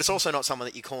 but it's also not someone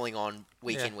that you're calling on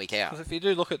week in, week out. Because if you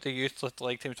do look at the youth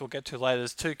league teams we'll get to later,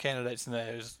 there's 2 candidates in there.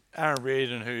 There's Aaron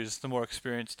Reardon, who's the more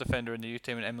experienced defender in the youth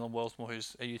team, and Emlyn Wellsmore,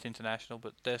 who's a youth international,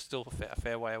 but they're still a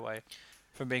fair way away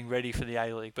from being ready for the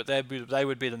A-League. But they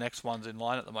would be the next ones in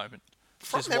line at the moment,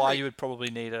 which is why you would probably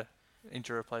need a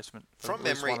injury replacement. From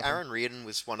memory, Aaron Reardon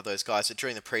was one of those guys that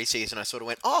during the preseason I sort of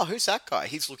went, oh, who's that guy?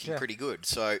 He's looking pretty good.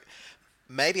 So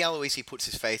maybe Aloisi puts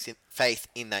his faith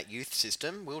in that youth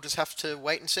system. We'll just have to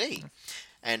wait and see.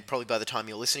 And probably by the time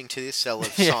you're listening to this, they'll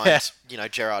have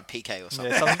signed, Gerard Piqué or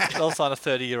something. Yeah, they'll sign a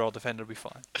 30-year-old defender, will be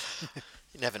fine.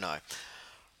 You never know.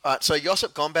 So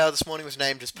Josip Gombau this morning was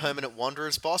named as permanent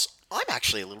Wanderers boss. I'm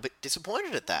actually a little bit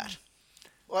disappointed at that.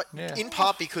 In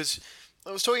part because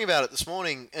I was talking about it this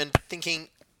morning and thinking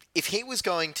if he was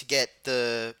going to get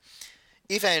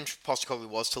if Ange Postecoglou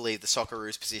was to leave the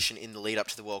Socceroos position in the lead up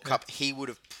to the World Cup, he would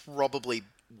have probably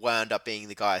wound up being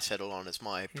the guy I settled on as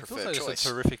my preferred choice. He's a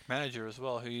terrific manager as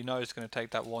well, who is going to take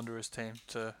that Wanderers team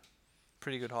to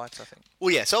pretty good heights, I think.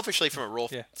 Well, yeah, selfishly from a Raw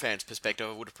fan's perspective,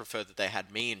 I would have preferred that they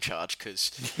had me in charge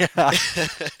because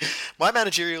my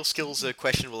managerial skills are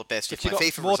questionable at best. If my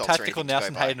FIFA more results tactical are now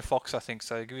anything than Hayden Fox, I think,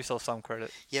 so give yourself some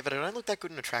credit. Yeah, but I don't look that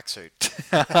good in a tracksuit.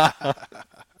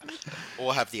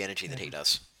 Or have the energy that he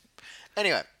does.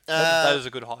 Anyway. That is a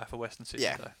good hire for Western Sydney,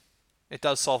 yeah. though. It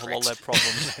does solve a lot of their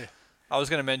problems. I was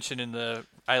going to mention in the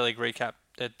A-League recap,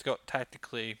 they've got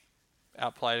tactically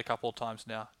outplayed a couple of times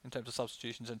now in terms of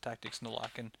substitutions and tactics and the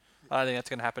like, and I don't think that's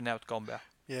going to happen now with Gombau.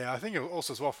 Yeah, I think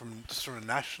also as well from a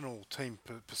national team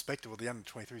perspective with the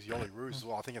under-23s, Yoli Roos as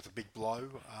well, I think that's a big blow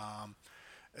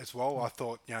as well. I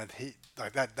thought,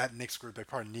 that next group, they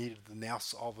probably needed the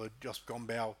nous of a Josip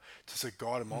Gombau to sort of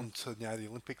guide them on to the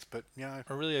Olympics, but,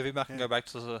 Really, if Vima can go back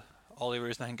to the Ollie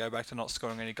Roos and they can go back to not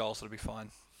scoring any goals, it'll be fine.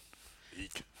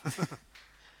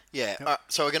 Yeah,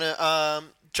 so we're going to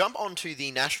jump onto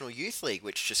the National Youth League,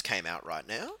 which just came out right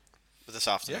now, this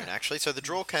afternoon actually. So the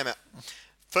draw came out.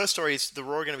 First story is the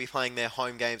Raw are going to be playing their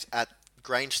home games at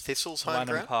Grange Thistle's home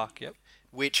ground. Park, yep.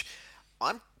 Which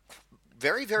I'm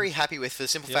very, very happy with for the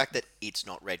simple fact that it's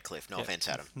not Redcliffe. No offence,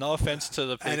 Adam. No offence to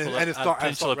the people and it's at not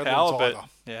Peninsula Redlands Power, but either.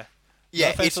 yeah.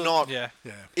 Yeah, No it's not. Yeah.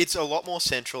 It's a lot more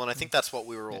central, and I think that's what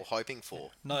we were all hoping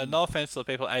for. No offence to the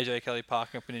people at AJ Kelly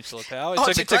Park and Peninsula Power.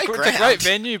 It's a great ground. It's a great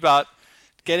venue, but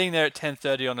getting there at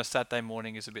 10:30 on a Saturday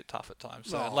morning is a bit tough at times.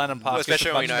 So Lanham Park,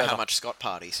 especially when we know better. how much Scott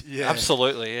parties. Yeah.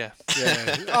 Absolutely, yeah.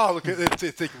 Oh, look,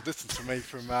 it's equal distance for me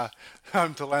from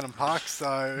home to Lanham Park, so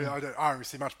I don't really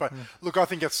see much. But look, I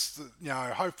think it's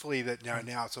hopefully that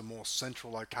now it's a more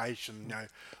central location,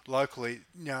 locally,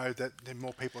 that then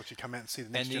more people actually come out and see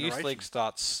the next generation. And the Youth League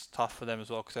starts tough for them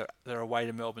as well because they're away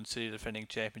to Melbourne City, defending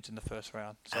champions in the first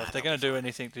round. So if they're going to do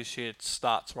anything this year, it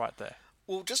starts right there.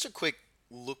 Well, just a quick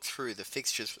look through the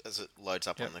fixtures as it loads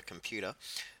up on the computer.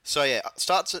 So yeah,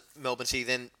 starts at Melbourne City,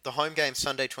 then the home game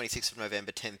Sunday 26th of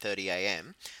November 10:30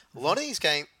 a.m. A lot of these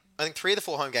games, I think 3 of the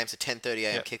 4 home games are 10:30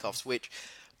 a.m. kickoffs, which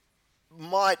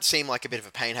might seem like a bit of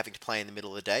a pain having to play in the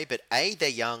middle of the day, but A, they're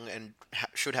young and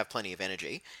should have plenty of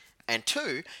energy, and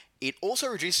 2, it also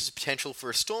reduces the potential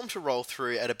for a storm to roll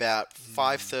through at about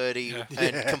 5:30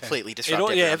 and completely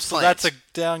disrupt everyone's plans. That's a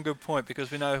damn good point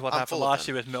because we know what happened last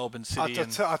year with Melbourne City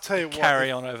I'll tell you what, carry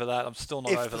on over that. I'm still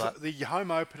not over that. The home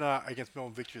opener against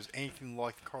Melbourne Victory is anything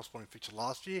like the corresponding fixture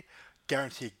last year,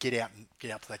 guarantee you get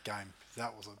out to that game.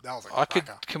 That was a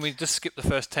cracker. Can we just skip the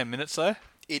first 10 minutes though?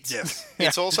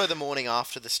 It's also the morning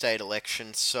after the state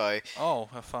election, so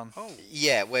have fun.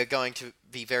 Yeah, we're going to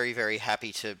be very, very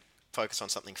happy to focus on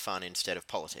something fun instead of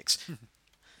politics.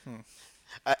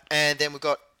 And then we've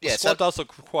got... The squad does look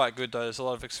quite good, though. There's a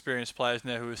lot of experienced players in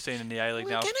there who we've seen in the A-League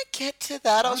now. We're going to get to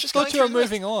that. I was just going through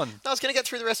moving on. No, I was going to get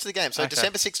through the rest of the game. So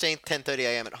December 16th, 10:30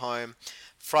 a.m. at home.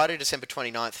 Friday, December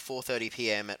 29th, 4:30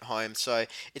 p.m. at home. So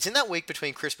it's in that week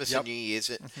between Christmas and New Year's.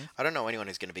 I don't know anyone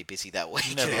who's going to be busy that week,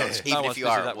 even if you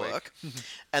are at work.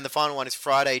 And the final one is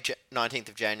Friday, 19th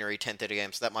of January, 10:30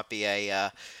 a.m. So that might be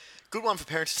a... good one for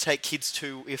parents to take kids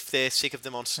to if they're sick of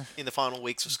them in the final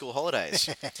weeks of school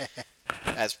holidays.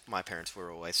 As my parents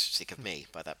were always sick of me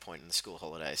by that point in the school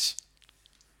holidays.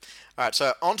 All right,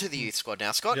 so on to the youth squad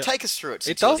now. Scott, take us through it.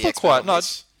 It does look quite...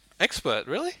 expert,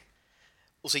 really?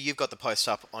 Well, so you've got the post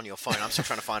up on your phone. I'm still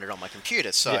trying to find it on my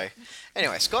computer. So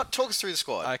anyway, Scott, talk us through the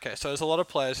squad. Okay, so there's a lot of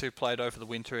players who played over the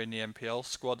winter in the NPL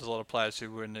squad. There's a lot of players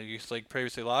who were in the Youth League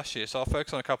previously last year. So I'll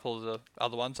focus on a couple of the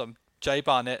other ones. Jay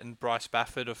Barnett and Bryce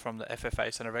Bafford are from the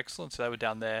FFA Centre of Excellence. So they were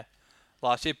down there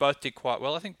last year. Both did quite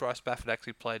well. I think Bryce Bafford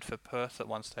actually played for Perth at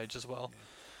one stage as well.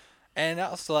 And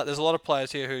after that, there's a lot of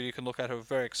players here who you can look at who are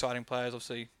very exciting players.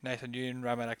 Obviously, Nathan Yoon,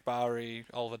 Raman Akbari,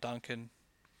 Oliver Duncan.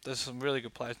 There's some really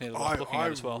good players near the looking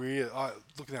at as well.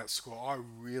 Looking at that score, I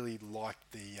really like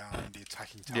the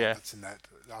attacking talent that's in that.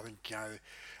 I think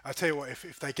I tell you what,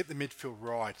 if they get the midfield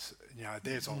right,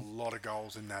 there's a lot of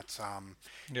goals in that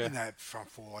in that front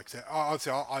four. Like that,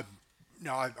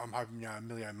 I'm hoping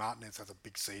Emilio Martinez has a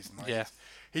big season.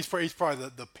 He's probably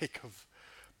the pick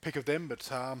of them,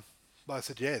 but like I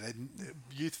said,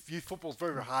 youth football's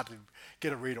very, very hard to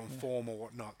get a read on form or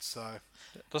whatnot. So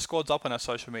the squad's up on our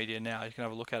social media now. You can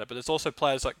have a look at it. But there's also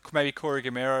players like maybe Corey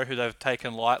Gamero, who they've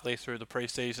taken lightly through the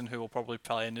preseason, who will probably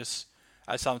play in this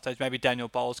at some stage. Maybe Daniel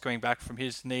Bowles coming back from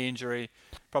his knee injury.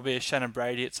 Probably a Shannon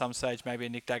Brady at some stage. Maybe a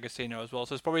Nick D'Agostino as well.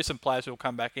 So there's probably some players who will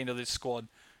come back into this squad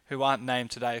who aren't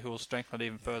named today who will strengthen it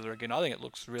even further again. I think it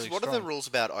looks really So what strong. are the rules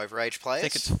about overage players? I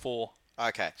think it's 4.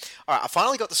 Okay. All right, I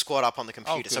finally got the squad up on the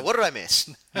computer. So good. what did I miss?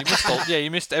 You missed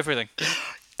you missed everything.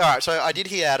 All right, so I did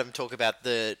hear Adam talk about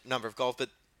the number of goals, but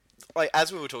like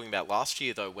as we were talking about last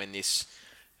year, though, when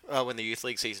the youth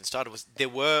league season started, there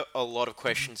were a lot of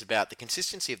questions about the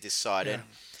consistency of this side. And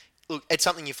look, it's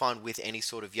something you find with any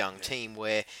sort of young team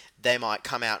where they might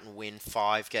come out and win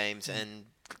 5 games and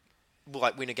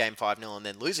like win a game 5-0 and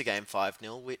then lose a game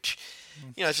 5-0, which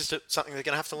it's just something they're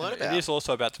going to have to learn about. It is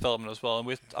also about development as well, and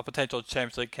with a potential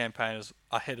Champions League campaign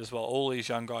ahead as well, all these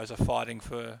young guys are fighting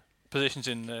for positions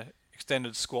in the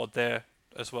extended squad there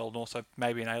as well, and also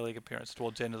maybe an A-League appearance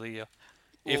towards the end of the year,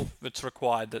 if it's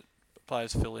required that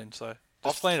players fill in. So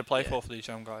there's plenty to play for these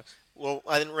young guys. Well,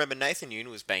 I didn't remember Nathan Yoon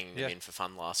was banging them in for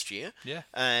fun last year. Yeah.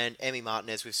 And Emmy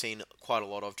Martinez we've seen quite a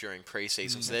lot of during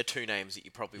pre-season, so they're 2 names that you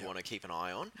probably want to keep an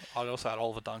eye on. I'd also add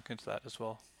Oliver Duncan to that as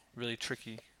well. Really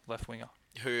tricky left winger.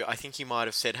 Who I think you might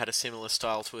have said had a similar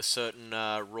style to a certain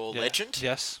Raw legend.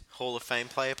 Yes. Hall of Fame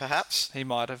player, perhaps. He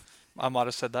might have. I might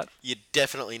have said that. You're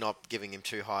definitely not giving him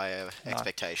too high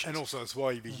expectations. and also as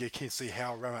well, you can see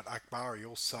how Ramat Akbari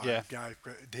also,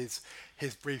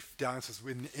 his brief dances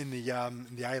in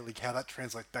the A-League, how that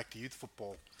translates back to youth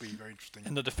football will be very interesting.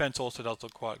 And the defence also does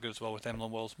look quite good as well with Emlyn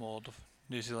Wellsmore, the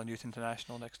New Zealand Youth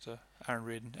International, next to Aaron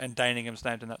Reardon, and Daningham's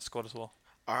named in that squad as well.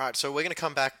 All right, so we're going to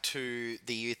come back to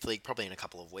the Youth League probably in a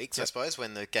couple of weeks, I suppose,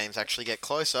 when the games actually get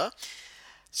closer.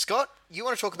 Scott, you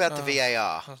want to talk about the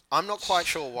VAR. I'm not quite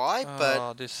sure why,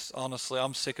 but... honestly,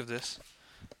 I'm sick of this.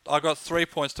 I got 3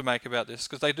 points to make about this,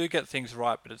 because they do get things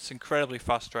right, but it's incredibly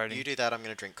frustrating. You do that, I'm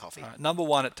going to drink coffee. Number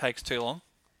 1, it takes too long.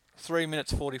 3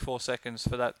 minutes 44 seconds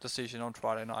for that decision on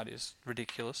Friday night is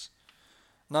ridiculous.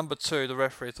 Number 2, the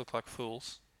referees look like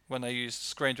fools when they use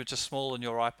screens which are smaller than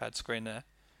your iPad screen there.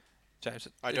 James,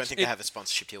 I don't think they have a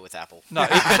sponsorship deal with Apple. No,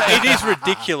 it is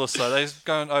ridiculous though. They just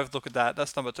go and overlook at that.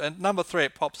 That's number 2. And number 3,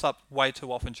 it pops up way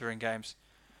too often during games.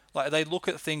 Like they look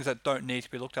at things that don't need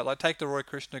to be looked at. Like take the Roy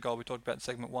Krishna goal we talked about in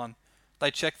segment 1. They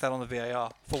check that on the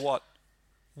VAR. For what?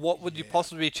 What would you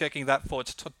possibly be checking that for?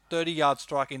 It's a 30-yard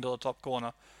strike into the top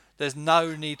corner. There's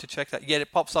no need to check that. Yet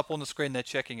it pops up on the screen. They're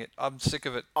checking it. I'm sick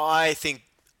of it.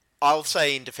 I'll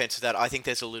say in defence of that, I think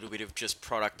there's a little bit of just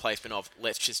product placement of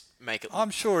let's just make it... I'm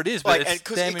sure it is, but it's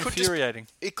damn infuriating.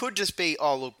 It could just be,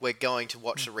 oh, look, we're going to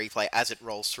watch the replay as it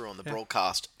rolls through on the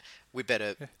broadcast. We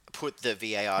better put the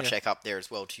VAR check up there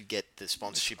as well to get the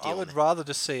sponsorship deal. I would rather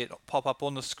just see it pop up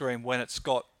on the screen when it's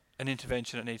got an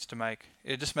intervention it needs to make.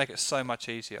 It'd just make it so much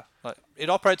easier. Like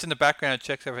it operates in the background and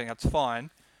checks everything, that's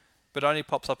fine, but only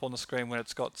pops up on the screen when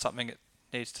it's got something it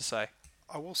needs to say.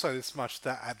 I will say this much,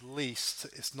 that at least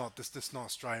it's not this not an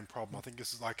Australian problem. I think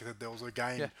this is like there was a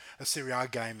game, a Serie A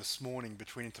game this morning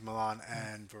between Inter Milan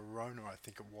and Verona, I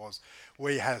think it was,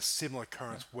 where you had a similar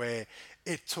occurrence where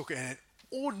it took an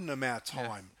inordinate amount of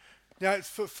time. Now,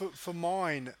 for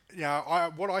mine,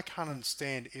 what I can't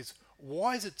understand is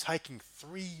why is it taking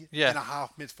 3.5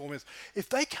 minutes, 4 minutes? If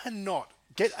they cannot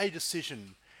get a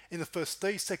decision in the first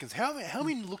 30 seconds, how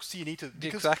many looks do you need to...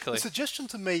 Because the suggestion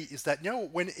to me is that,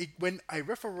 when a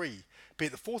referee, be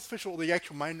it the fourth official or the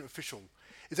actual main official,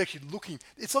 is actually looking...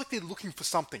 It's like they're looking for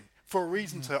something, for a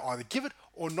reason to either give it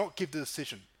or not give the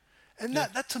decision. And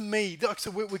that to me...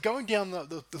 So we're going down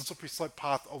the slippery slope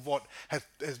path of what has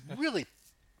really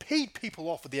peed people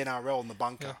off with the NRL and the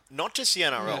bunker. Yeah. Not just the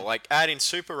NRL, like add in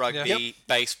Super Rugby,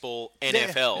 baseball,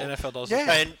 NFL. Yeah. NFL does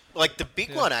And like the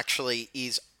big one actually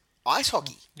is ice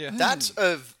hockey. Yeah. That's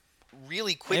a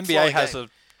really quick NBA has a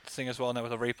thing as well now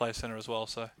with a replay center as well.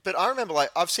 So, but I remember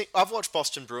I've watched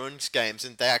Boston Bruins games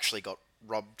and they actually got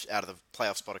robbed out of the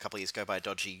playoff spot a couple of years ago by a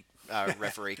dodgy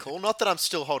referee call. Not that I'm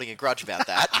still holding a grudge about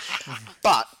that,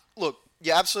 but look,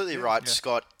 you're absolutely right,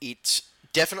 Scott. It's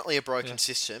definitely a broken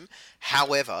system.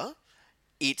 However,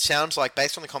 it sounds like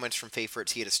based on the comments from FIFA,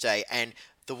 it's here to stay. And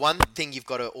the one thing you've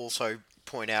got to also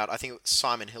point out, I think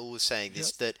Simon Hill was saying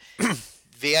this, that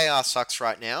VAR sucks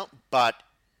right now, but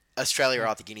Australia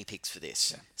are the guinea pigs for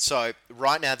this. Yeah. So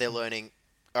right now they're learning,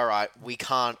 all right, we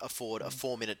can't afford a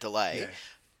 4-minute delay. Yeah.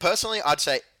 Personally, I'd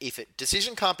say if a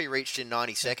decision can't be reached in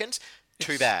 90 seconds,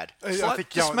 too bad.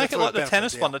 Just make it like the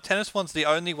tennis one. The tennis one's the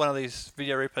only one of these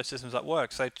video replay systems that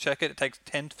works. They check it takes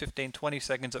 10, 15, 20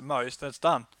 seconds at most, and it's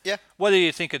done. Yeah. Whether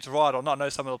you think it's right or not, I know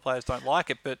some of the players don't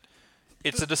like it, but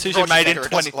It's a decision Roger made in Federer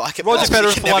 20. doesn't like it, Roger but that's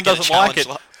Federer you for can one never get a doesn't like it,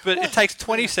 challenge but it takes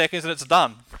 20 seconds and it's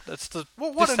done. That's the.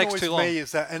 Well, what this takes annoys too long. me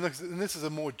is that, and this is a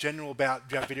more general about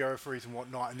video referees and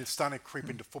whatnot, and it's starting to creep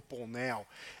into football now,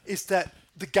 is that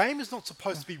the game is not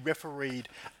supposed to be refereed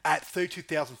at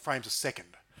 32,000 frames a second.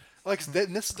 Like,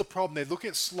 and this is the problem. They're looking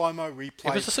at slow-mo replay.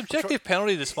 It was a subjective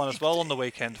penalty, this one as well, on the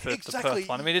weekend for the Exactly. Perth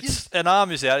one. I mean, it's an arm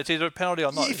is out. It's either a penalty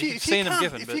or not. If You've seen them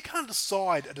given. If you can't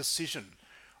decide a decision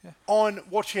on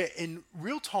watching it in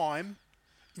real time,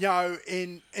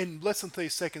 in less than 30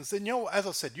 seconds, then as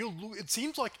I said, it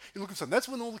seems like you're looking for something. That's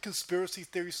when all the conspiracy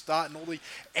theories start and all the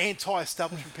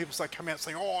anti-establishment people start coming out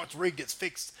saying, "Oh, it's rigged, it's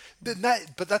fixed."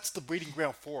 But that's the breeding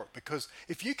ground for it, because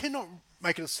if you cannot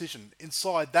make a decision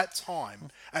inside that time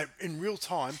in real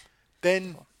time,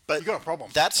 then you've got a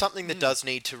problem. That's something that does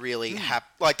need to really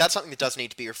that's something that does need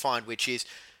to be refined, which is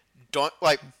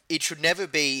it should never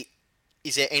be.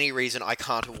 Is there any reason I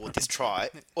can't award this try?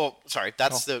 Or sorry,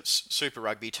 that's the Super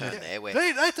Rugby term there. Where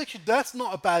that's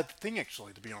not a bad thing,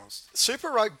 actually, to be honest. Super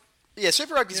Rugby is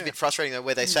a bit frustrating though,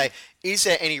 where they say, "Is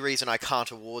there any reason I can't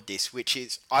award this?" Which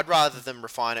is, I'd rather them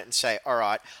refine it and say, "All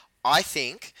right, I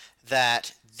think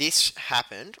that this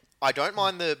happened. I don't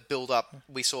mind the build-up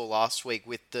we saw last week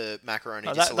with the Macaroni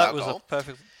disallowed that was goal. a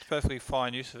perfectly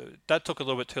fine use of it. That took a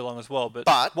little bit too long as well, but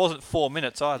it wasn't 4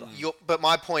 minutes either. But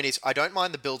my point is, I don't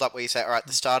mind the build-up where you say, all right,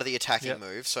 the start of the attacking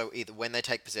move, so either when they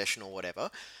take possession or whatever.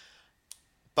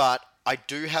 But I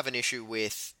do have an issue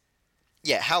with,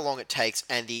 how long it takes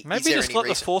and the. Maybe just let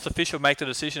the fourth official make the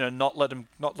decision and not let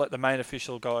the main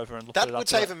official go over and look at it. That would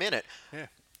save a minute. Yeah.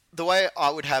 The way I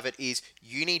would have it is,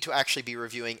 you need to actually be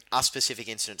reviewing a specific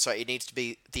incident. So it needs to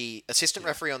be the assistant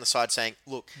referee on the side saying,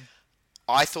 look,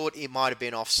 I thought it might have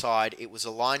been offside. It was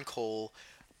a line call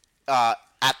at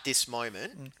this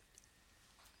moment.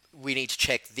 We need to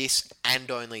check this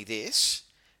and only this.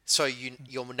 So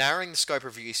you're narrowing the scope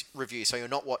of review, so you're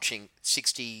not watching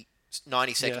 60,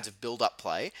 90 seconds of build-up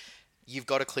play. You've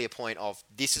got a clear point of,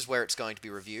 this is where it's going to be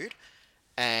reviewed,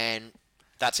 and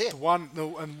that's it. One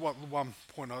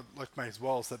point I'd like to make as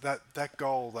well is that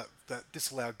goal, that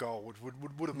disallowed goal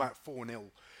would have made 4-0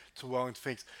 to Wellington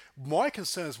Phoenix. My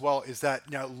concern as well is that,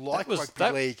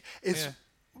 rugby league is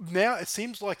now it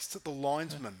seems like it's the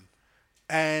linesman,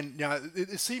 and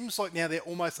it seems like now they're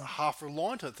almost half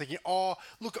reliant on it, thinking, "Oh,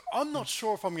 look, I'm not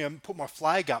sure if I'm going to put my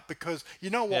flag up because you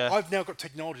know what, I've now got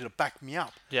technology to back me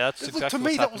up." Yeah, that's exactly to me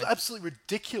what's that was absolutely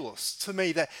ridiculous. To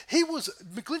me, that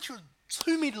McGlinchey was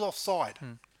 2 meters offside.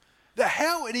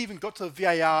 How it even got to the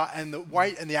VAR and the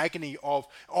weight and the agony of,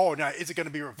 is it going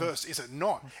to be reversed? Is it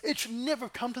not? It should never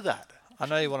have come to that. I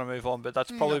know you want to move on, but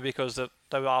that's probably because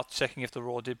they were checking if the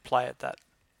Raw did play at that.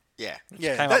 Yeah.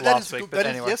 Came up last week, but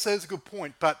anyway. Yes, that is a good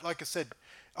point. But like I said,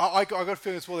 I got a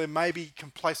feeling as well there may be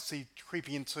complacency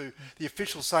creeping into the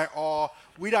officials saying,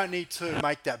 we don't need to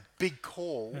make that big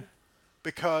call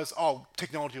because,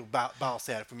 technology will bail us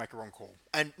out if we make a wrong call.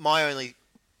 And my only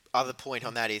other point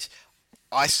on that is,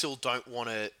 I still don't want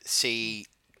to see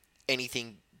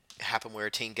anything happen where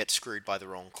a team gets screwed by the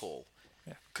wrong call.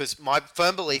 Because my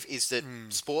firm belief is that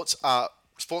sports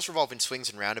revolve in swings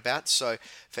and roundabouts. So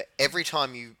for every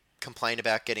time you complain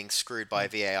about getting screwed by a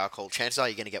VAR call, chances are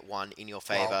you're going to get one in your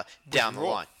favour down the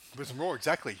line. With Raw,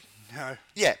 exactly.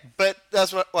 Yeah, but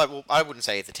that's what. I wouldn't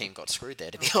say the team got screwed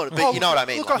there, to be honest. But you know what I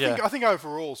mean. Look, I think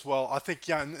overall as well. I think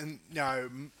I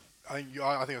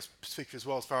think I speak as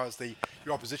well as far as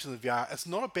your opposition to the VR. It's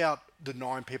not about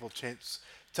denying people a chance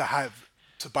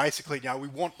to basically, we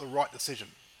want the right decision.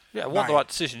 Yeah, we want the right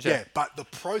decisions. Yeah, but the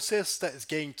process that is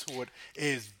getting to it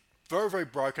is very, very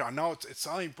broken. I know it's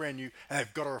only brand new, and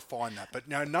they've got to refine that. But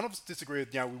none of us disagree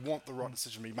with. We want the right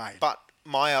decision to be made. But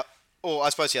I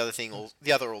suppose the other thing, or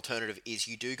the other alternative, is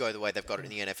you do go the way they've got it in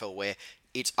the NFL, where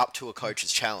it's up to a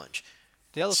coach's challenge.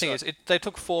 The other thing is, they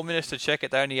took 4 minutes to check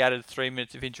it. They only added 3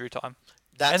 minutes of injury time.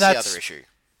 That's the other issue.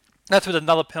 That's with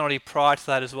another penalty prior to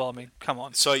that as well. I mean, come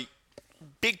on. So,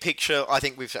 big picture, I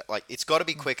think we've it's got to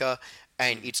be quicker,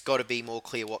 and it's got to be more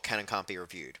clear what can and can't be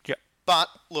reviewed. Yeah. But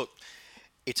look,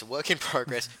 it's a work in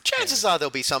progress. Chances are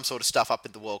there'll be some sort of stuff up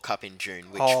at the World Cup in June,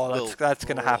 which that's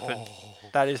going to happen.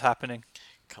 That is happening.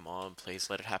 Come on, please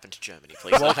let it happen to Germany,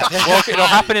 please. Well, it'll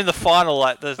happen in the final,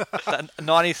 like the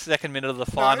 92nd minute of the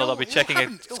final. They'll be checking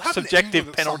a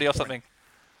subjective penalty or something.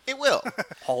 It will.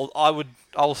 I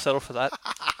will settle for that.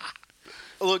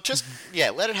 Look,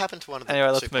 let it happen to one of the Anyway,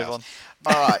 let's move on.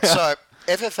 All right, so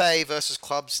FFA versus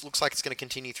clubs looks like it's going to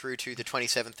continue through to the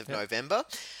 27th of November.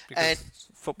 Because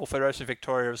Football Federation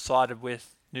Victoria has sided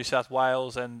with New South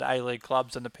Wales and A-League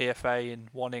clubs and the PFA in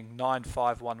wanting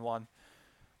 9-5-1-1,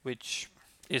 which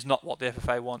is not what the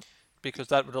FFA want, because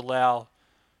that would allow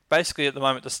basically at the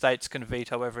moment the states can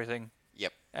veto everything,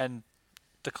 Yep. and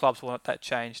the clubs want that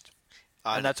changed,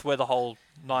 and that's where the whole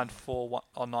 9-4 or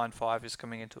 9-5 is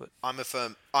coming into it. I'm a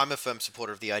firm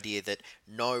supporter of the idea that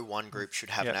no one group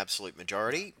should have an absolute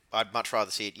majority. I'd much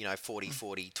rather see it,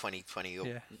 40-40, 20-20,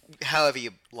 or however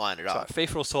you line it up. So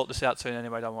FIFA will sort this out soon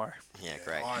anyway. Don't worry. Yeah,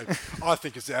 great. I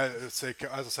think it's as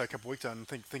I say a couple of weeks ago, and I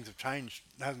think things have changed.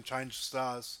 It hasn't changed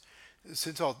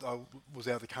since I was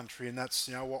out of the country, and that's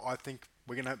what I think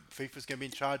FIFA's going to be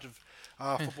in charge of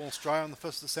Football Australia on the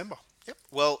 1st of December. Yep.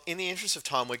 Well, in the interest of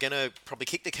time, we're going to probably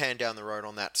kick the can down the road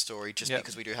on that story just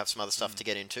because we do have some other stuff to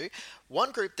get into.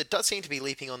 One group that does seem to be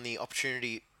leaping on the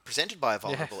opportunity presented by a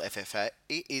vulnerable FFA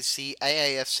is the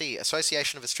AAFC,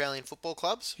 Association of Australian Football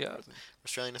Clubs. Yeah.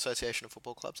 Australian Association of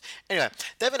Football Clubs. Anyway,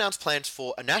 they've announced plans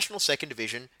for a national second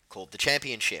division called the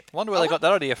Championship. Wonder where they got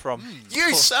that idea from.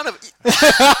 You son of... Don't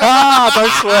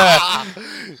swear.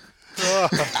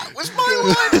 That was my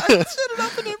line. I set it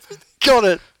up and everything. Got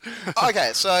it. Okay,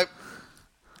 so...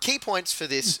 Key points for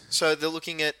this. So they're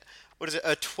looking at,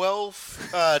 a 12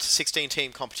 to 16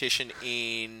 team competition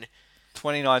in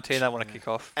 2019 they want to kick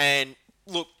off. And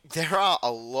look, there are a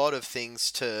lot of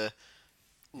things to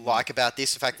like about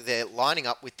this. The fact that they're lining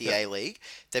up with the A-League.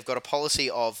 They've got a policy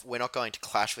of we're not going to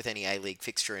clash with any A-League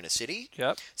fixture in a city.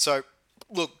 Yep. So,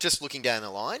 look, just looking down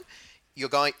the line, you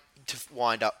could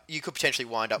potentially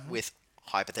wind up with,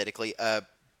 hypothetically, a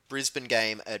Brisbane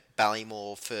game at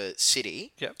Ballymore for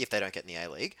City, if they don't get in the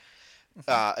A-League,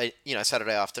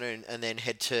 Saturday afternoon, and then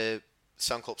head to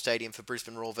Suncorp Stadium for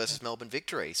Brisbane Roar versus Melbourne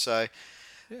Victory. So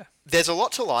there's a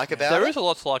lot to like about it. There is a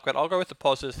lot to like about it. I'll go with the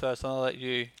positives first, and I'll let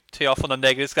you tee off on the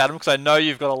negatives, Adam, because I know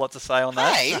you've got a lot to say on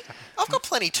that. Hey, I've got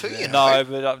plenty too, No,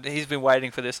 but he's been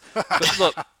waiting for this. But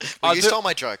look, you stole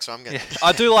my joke, so I'm going to...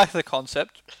 I do like the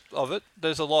concept of it.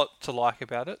 There's a lot to like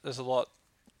about it. There's a lot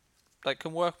that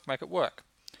can make it work.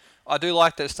 I do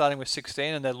like that it's starting with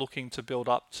 16 and they're looking to build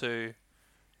up to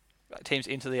teams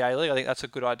into the A-League. I think that's a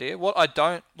good idea. What I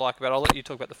don't like about it, I'll let you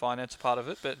talk about the finance part of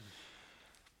it, but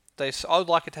I would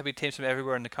like it to be teams from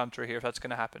everywhere in the country here if that's going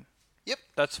to happen. Yep.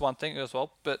 That's one thing as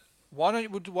well. But why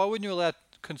wouldn't you allow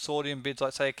consortium bids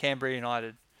like, say, Canberra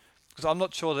United? Because I'm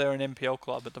not sure they're an NPL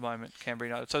club at the moment, Canberra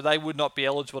United. So they would not be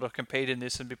eligible to compete in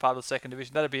this and be part of the second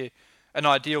division. That would be an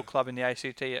ideal club in the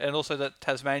ACT, and also that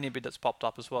Tasmanian bid that's popped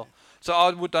up as well. So I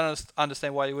would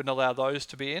understand why you wouldn't allow those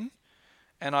to be in,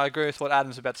 and I agree with what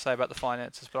Adam's about to say about the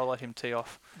finances, but I'll let him tee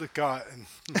off. Look, and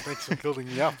thanks for building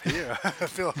me up here. I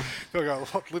feel like I've got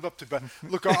a lot to live up to, but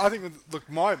look, I think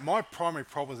my primary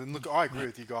problem is, and look, I agree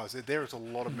with you guys, there is a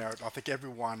lot of merit. I think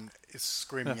everyone is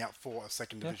screaming out for a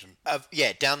second division.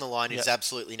 Down the line it's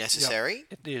absolutely necessary.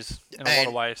 It is, in a lot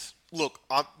of ways. Look,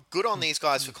 I'm good on these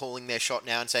guys for calling their shot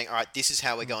now and saying, all right, this is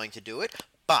how we're going to do it.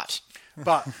 But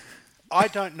I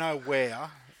don't know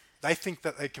where they think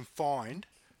that they can find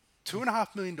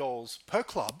 $2.5 million per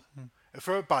club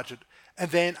for a budget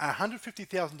and then a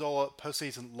 $150,000 per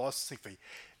season licensing fee.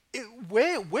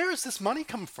 Where is this money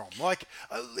coming from? Like,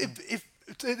 if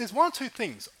there's one or two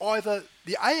things. Either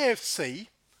the AFC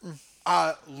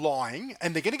are lying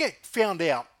and they're going to get found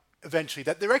out eventually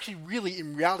that there actually really,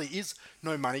 in reality, is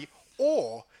no money,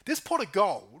 or this pot of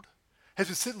gold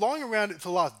has been lying around it for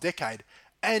the last decade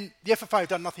and the FFA have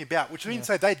done nothing about it, which means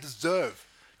they deserve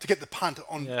to get the punt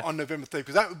on November 3rd,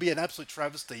 because that would be an absolute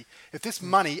travesty if this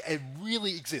money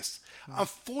really exists.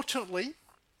 Unfortunately,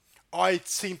 I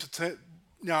seem to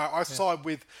I side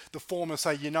with the former,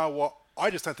 say, you know what, I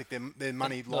just don't think their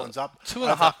money lines up.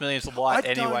 $2.5 million is light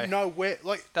anyway. I don't know where.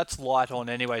 That's light on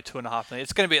anyway. $2.5 million.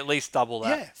 It's going to be at least double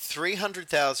that. Yeah,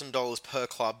 $300,000 per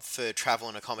club for travel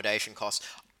and accommodation costs.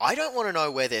 I don't want to know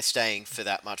where they're staying for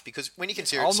that much, because when you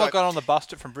consider I'm not going on the bus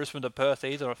trip from Brisbane to Perth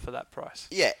either for that price.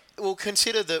 Yeah, well,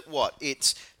 consider that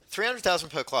it's $300,000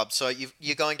 per club. So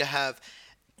you're going to have.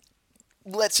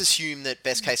 Let's assume that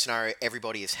best case scenario,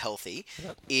 everybody is healthy.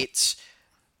 Yep. It's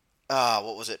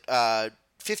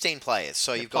 15 players.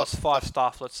 So you've plus got 5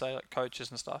 staff, let's say, like coaches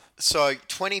and stuff. So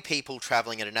 20 people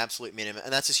travelling at an absolute minimum,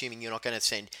 and that's assuming you're not going to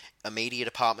send a media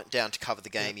department down to cover the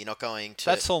game. You're not going to.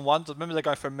 That's all one. Remember, they're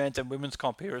going for a men's and women's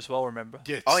comp here as well. Remember?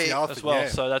 Yeah. As well. Yeah.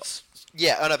 So that's.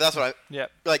 Yeah. I know. That's what I. Yeah.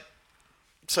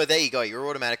 So there you go. You're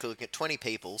automatically looking at 20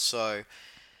 people. So.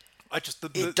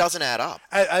 It doesn't add up.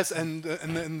 And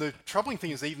the troubling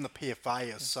thing is, even the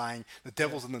PFA is saying the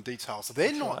devil's in the details. So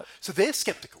they're not. Right. So they're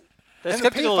sceptical. They're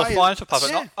sceptical of the financial part.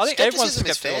 I think everyone's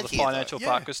sceptical of the financial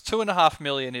part, because $2.5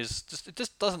 million is it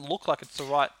just doesn't look like it's the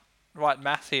right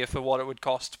math here for what it would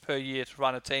cost per year to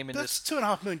run a team in this. That's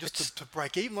 $2.5 million just to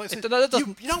break even. Like it's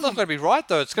not going to be right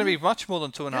though. It's going to be much more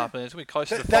than $2.5 million. It's going to be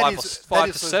closer to $5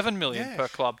 to $7 million per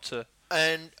club to.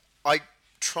 And I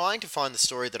trying to find the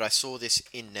story that I saw this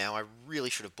in now. I really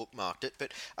should have bookmarked it,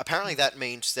 but apparently that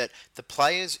means that the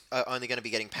players are only going to be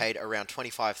getting paid around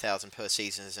 $25,000 per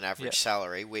season as an average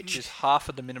salary, which is half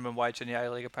of the minimum wage in the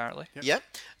A-League, apparently. Yep.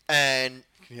 And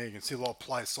yeah, you can see a lot of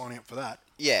players signing up for that.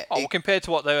 Yeah. Well, compared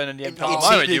to what they earn in the NPL at the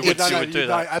it- moment, it- you would do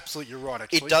that. Absolutely, you're right.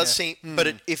 Actually, It does seem, but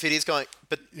if it is going,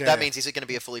 that means is it going to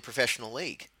be a fully professional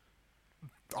league?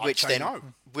 I'd say no.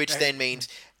 Which then means,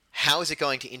 how is it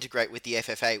going to integrate with the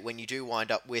FFA when you do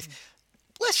wind up with,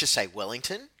 let's just say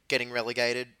Wellington getting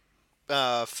relegated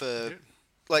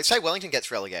like say Wellington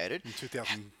gets relegated in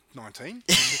 2019,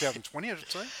 2020, I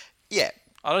should say. Yeah.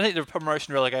 I don't think the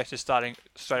promotion relegation is starting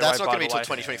straight That's away. not going to be by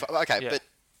until the way. 2025. Okay, Yeah. but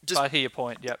just I hear your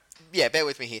point. Yep. yeah, bear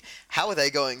with me here. How are they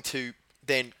going to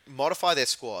then modify their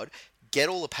squad, get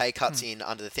all the pay cuts in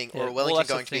under the thing, or are Wellington that's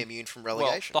the going to be thing. immune from Well,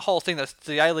 relegation? the whole thing, that's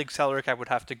the A-League salary cap would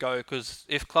have to go, because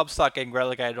if clubs start getting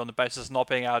relegated on the basis of not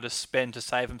being able to spend to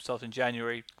save themselves in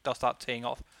January, they'll start teeing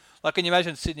off. Like, can you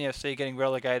imagine Sydney FC getting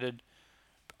relegated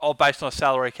all based on a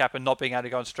salary cap and not being able to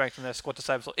go and strengthen their squad to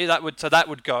save themselves? That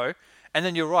would go. And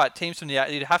then you're right, teams from the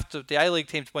A-League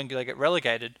teams, when they get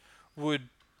relegated, the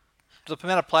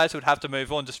amount of players who would have to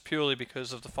move on just purely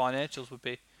because of the financials would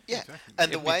be and the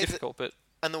it'd be way difficult. But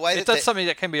and the way that that's something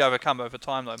that can be overcome over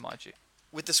time, though, mind you.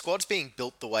 with the squads being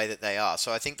built the way that they are,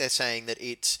 so I think they're saying that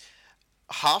it's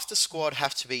half the squad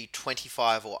have to be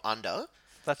 25 or under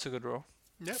That's a good rule.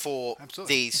 Yep, for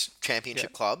absolutely. these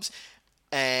championship clubs,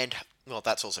 and well,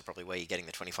 that's also probably where you're getting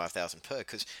the 25,000 per.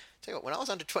 Because tell you what, when I was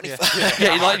under 25,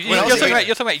 Yeah, When I was you're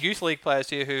talking about youth league players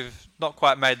here who've not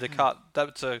quite made the cut.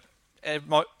 That's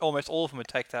almost all of them would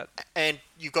take that. and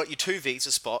you've got your 2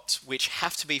 visa spots, which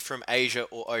have to be from Asia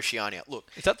or Oceania. Look,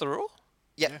 Is that the rule?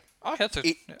 yeah. Oh, that's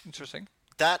It- interesting.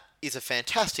 That is a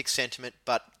fantastic sentiment,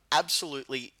 but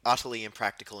absolutely, utterly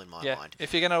impractical in my Yeah, mind.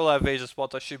 if you're going to allow visa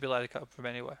spots, I should be allowed to come from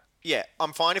anywhere. Yeah,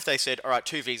 I'm fine if they said, all right,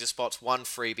 2 visa spots, 1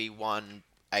 freebie, 1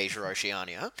 Asia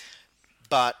Oceania,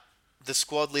 but the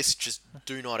squad lists just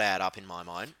do not add up in my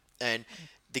mind, and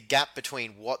the gap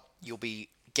between what you'll be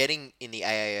getting in the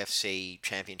AAFC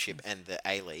Championship and the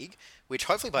A-League, which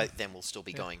hopefully by then will still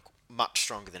be going much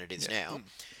stronger than it is now.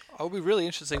 It would be really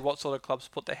interesting what sort of clubs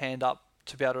put their hand up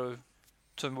to be able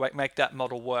to make that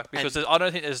model work, because I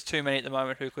don't think there's too many at the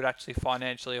moment who could actually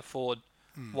financially afford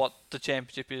what the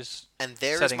championship is. And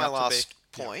there is setting my up to be. last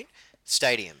point.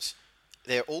 Stadiums.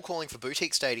 They're all calling for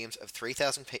boutique stadiums of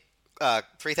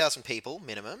 3,000 people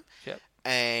minimum. Yep.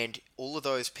 And all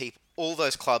those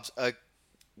clubs are.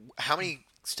 How many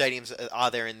stadiums are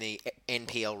there in the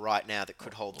NPL right now that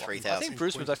could hold I 3,000? think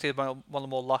Brisbane's actually one of the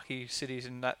more lucky cities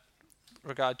in that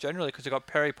regard generally, because you've got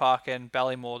Perry Park and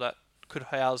Ballymore that could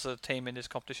house a team in this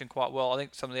competition quite well. I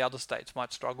think some of the other states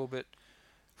might struggle, but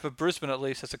for Brisbane at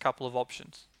least, there's a couple of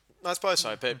options. I suppose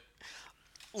so, but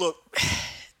look,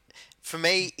 for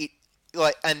me,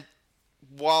 and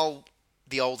while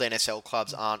the old NSL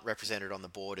clubs aren't represented on the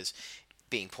board as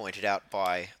being pointed out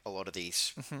by a lot of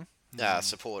these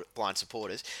blind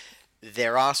supporters,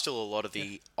 there are still a lot of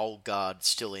the old guard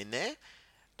still in there.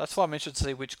 That's why I'm interested to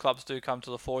see which clubs do come to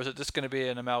the fore. Is it just going to be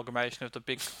an amalgamation of the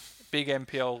big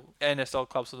NPL, NSL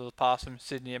clubs of the past from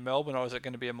Sydney and Melbourne, or is it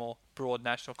going to be a more broad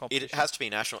national competition? It has to be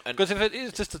national. Because if it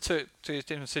is just the two teams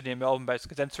from Sydney and Melbourne,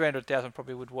 basically, then 300,000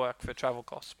 probably would work for travel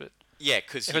costs. But yeah,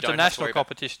 because if it's a national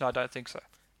competition, I don't think so.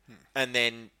 And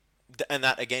then, and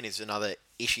that again is another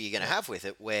issue you're going to have with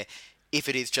it, where if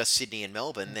it is just Sydney and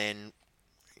Melbourne, then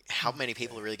how many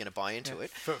people are really going to buy into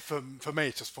it? For me,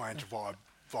 it's just financial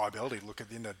viability. Look, at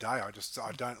the end of the day,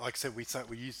 I don't, like I said,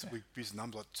 we use the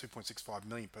numbers like 2.65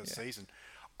 million per season.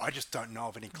 I just don't know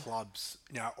of any clubs,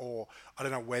 or I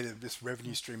don't know where this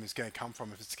revenue stream is going to come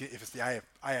from. If it's the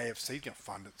AAFC going to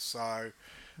fund it. So,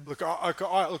 look,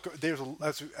 look. There's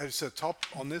as you said, top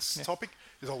on this topic.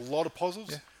 There's a lot of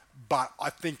positives, but I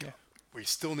think we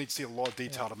still need to see a lot of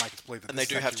detail to make us believe that. And they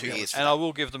do have 2 years. And I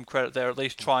will give them credit; they're at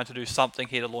least trying to do something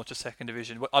here to launch a second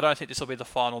division. I don't think this will be the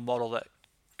final model that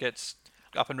gets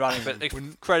up and running, but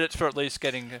credits for at least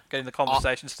getting the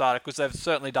conversation started, because they've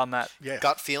certainly done that. Yeah.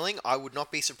 Gut feeling, I would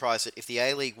not be surprised that if the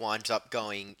A-League winds up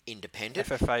going independent,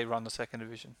 FFA run the second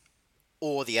division,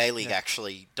 or the A-League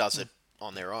actually does it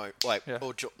on their own,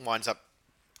 or winds up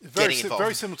Very, getting involved.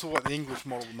 very similar to what the English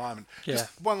model at the moment. Yeah.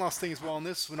 Just one last thing as well on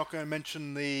this. We're not going to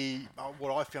mention the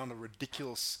what I found a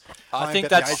ridiculous. I claim think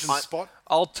about that's. the Asian spot.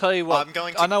 I'll tell you what.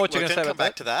 I know what you're going to say come about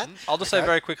back to that. I'll just say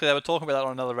very quickly, they were talking about that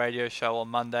on another radio show on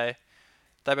Monday.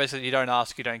 They basically, you don't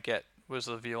ask, you don't get, was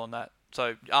the view on that.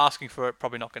 So asking for it,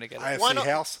 probably not going to get it. AFC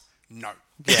House, no.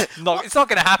 Yeah, it's not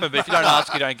going to happen, but if you don't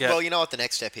ask, you don't get Well, it. you know what the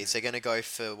next step is? They're going to go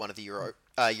for one of the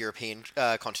European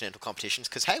continental competitions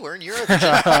because, hey, we're in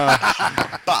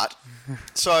Eurovision. But,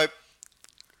 so,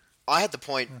 I had the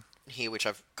point here, which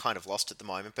I've kind of lost at the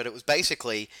moment, but it was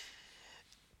basically,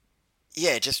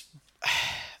 just,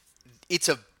 it's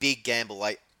a big gamble.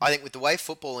 Like, I think with the way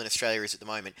football in Australia is at the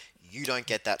moment, you don't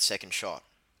get that second shot.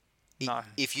 No.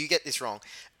 If you get this wrong.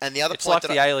 And the other It's point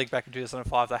like the A-League back in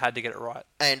 2005, they had to get it right.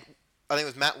 And I think it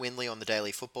was Matt Windley on the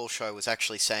Daily Football Show was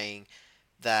actually saying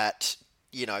that,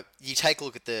 you take a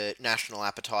look at the national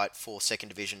appetite for second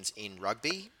divisions in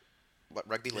rugby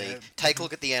league. Take a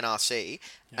look at the NRC,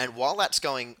 and while that's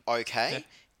going okay,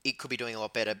 it could be doing a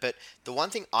lot better. But the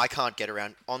one thing I can't get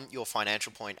around on your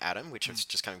financial point, Adam, which is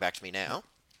just coming back to me now,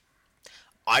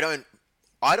 I don't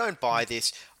buy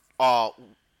this.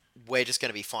 We're just going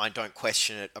to be fine, don't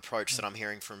question it approach that I'm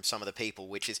hearing from some of the people,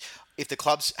 which is if the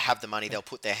clubs have the money, they'll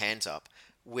put their hands up,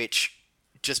 which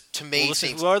just to me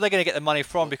seems... Where are they going to get the money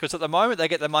from? Because at the moment they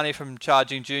get the money from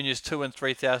charging juniors $2,000 and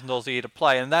 $3,000 a year to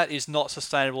play, and that is not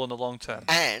sustainable in the long term.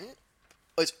 And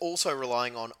it's also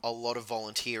relying on a lot of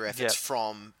volunteer efforts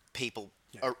from people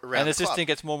around the club. And as this thing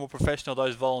gets more and more professional,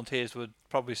 those volunteers would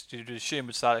probably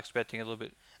start expecting a little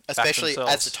bit. Especially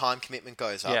as the time commitment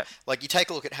goes up. Yeah. Like, you take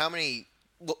a look at how many...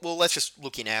 Well, let's just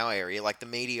look in our area, like the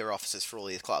media officers for all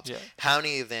these clubs. Yeah. How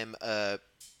many of them,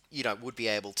 would be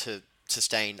able to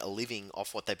sustain a living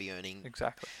off what they'd be earning?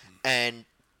 Exactly. And,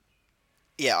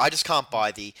 I just can't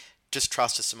buy just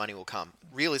trust us, the money will come.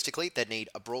 Realistically, they'd need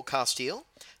a broadcast deal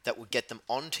that would get them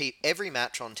on every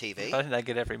match on TV. I don't think they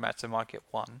get every match, they might get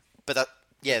one. But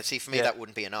for me, that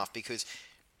wouldn't be enough because,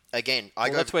 again,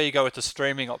 that's where you go with the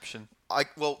streaming option.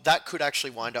 That could actually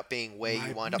wind up being where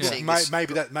you wind up seeing this.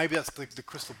 Maybe that's the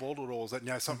crystal ball at all. Is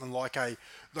that something like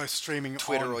those streaming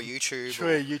Twitter on or YouTube?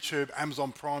 YouTube,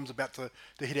 Amazon Prime's about to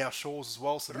hit our shores as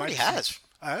well. So it already has.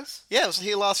 Has? Yeah, it was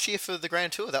here last year for the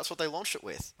Grand Tour. That's what they launched it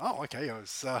with. Oh, okay. It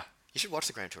was. You should watch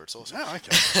the Grand Tour. It's awesome. Oh,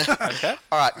 okay. Okay.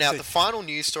 All right. Now the final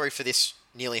news story for this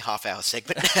nearly half-hour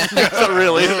segment. Not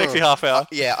really. It makes me half hour.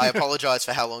 I apologise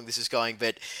for how long this is going,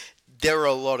 but. There are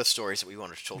a lot of stories that we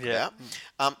wanted to talk about.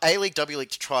 A-League, W-League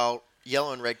to trial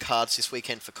yellow and red cards this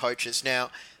weekend for coaches.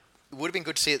 Now, it would have been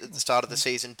good to see it at the start of the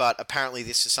season, but apparently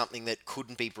this is something that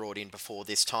couldn't be brought in before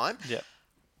this time. Yeah.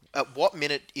 At what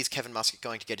minute is Kevin Muscat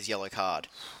going to get his yellow card?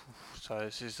 So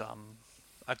this is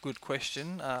a good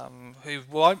question. Who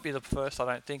won't be the first, I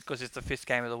don't think, because it's the 5th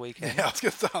game of the weekend. Yeah, I was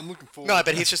going to say, I'm looking forward. No,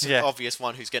 but he's just an obvious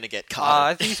one who's going to get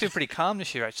carded. I think he's been pretty calm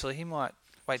this year, actually. He might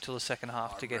wait till the second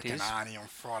half to get his. Arnie on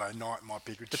Friday night might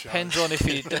be a good Depends show. on if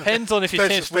he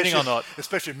tends winning or not.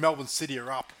 Especially if Melbourne City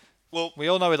are up. Well, we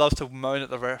all know he loves to moan at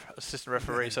the assistant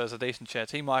referee, so there's a decent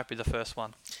chance he might be the first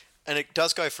one. And it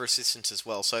does go for assistants as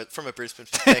well. So from a Brisbane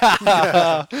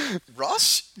perspective,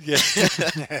 Ross? Yeah.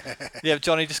 Yeah,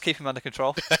 Johnny, just keep him under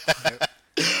control.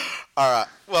 All right.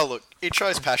 Well, look, it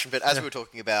shows passion, but as we were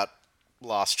talking about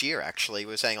last year, actually,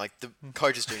 we were saying like the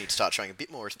coaches do need to start showing a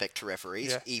bit more respect to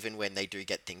referees, even when they do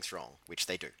get things wrong, which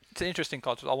they do. It's an interesting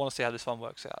concept. I want to see how this one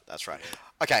works out. That's right.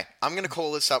 Okay, I'm going to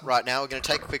call this up right now. We're going to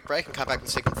take a quick break and come back with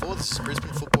segment 4. This is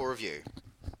Brisbane Football Review.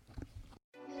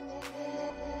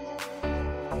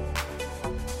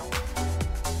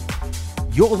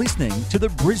 You're listening to the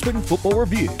Brisbane Football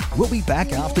Review. We'll be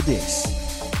back after this.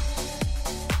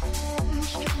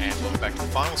 And welcome back to the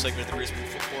final segment of the Brisbane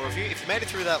Football Review. If you made it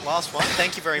through that last one,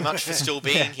 thank you very much for still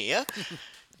being here.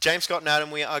 James, Scott and Adam,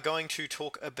 we are going to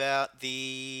talk about what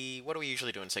do we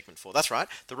usually do in segment 4? That's right,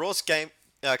 the Roars game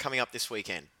coming up this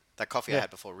weekend. That coffee I had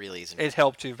before really isn't... It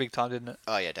helped you big time, didn't it?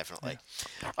 Oh, yeah, definitely.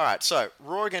 Yeah. All right, so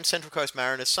Roar against Central Coast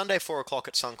Mariners, Sunday 4 o'clock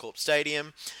at Suncorp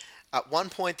Stadium. At one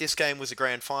point, this game was a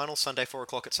grand final, Sunday 4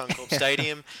 o'clock at Suncorp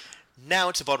Stadium. Now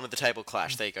it's a bottom of the table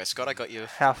clash. There you go, Scott. I got you.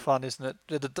 How fun, isn't it?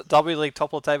 The W League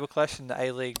top of the table clash and the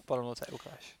A League bottom of the table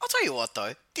clash. I'll tell you what,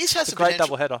 though. This has a great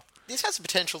double header. This has the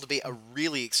potential to be a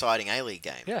really exciting A League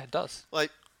game. Yeah, it does.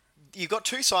 Like, you've got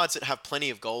two sides that have plenty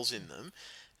of goals in them,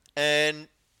 and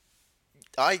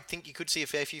I think you could see a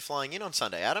fair few flying in on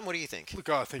Sunday. Adam, what do you think? Look,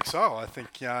 I think so. I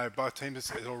think both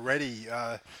teams is already.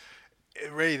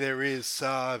 Really, there is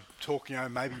talk,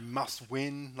 maybe must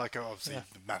win. Like, obviously,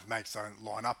 the mathematics don't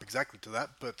line up exactly to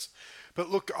that. But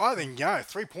look, I think,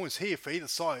 3 points here for either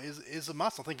side is a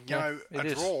must. I think, a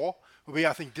draw will be,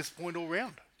 I think, disappointing all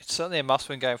round. It's certainly a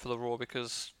must-win game for the Roar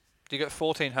because you got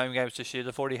 14 home games this year.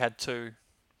 They've already had 2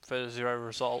 for 0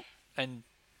 result. And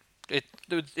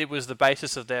it was the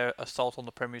basis of their assault on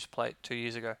the Premier's plate 2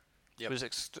 years ago. Yep. It was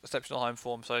exceptional home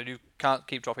form, so you can't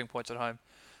keep dropping points at home.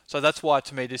 So that's why,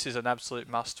 to me, this is an absolute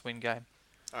must-win game.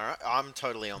 All right, I'm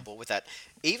totally on board with that.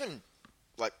 Even,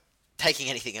 taking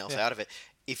anything else out of it,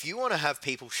 if you want to have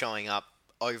people showing up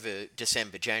over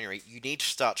December, January, you need to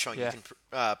start showing you can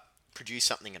produce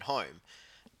something at home.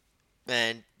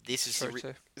 And this is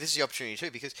this is the opportunity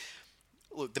too, because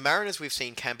look, the Mariners we've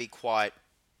seen can be quite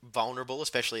vulnerable,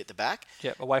 especially at the back.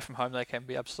 Yeah, away from home they can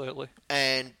be, absolutely.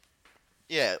 And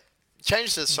yeah,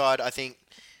 changes to the side, I think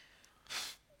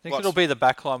it'll be the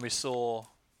backline we saw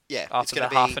after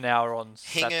that half an hour on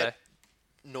Saturday.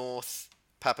 North,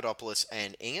 Papadopoulos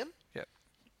and Ingham. Yep.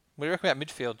 What do you reckon about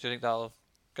midfield? Do you think they'll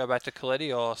go back to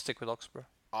Coletti or stick with Oxborough?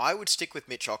 I would stick with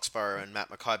Mitch Oxborough and Matt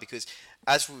Mackay because,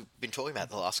 as we've been talking about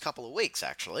the last couple of weeks,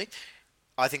 actually,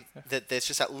 I think that there's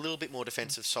just that little bit more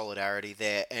defensive solidarity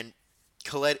there. And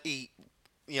Coletti,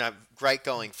 great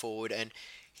going forward. And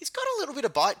he's got a little bit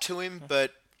of bite to him,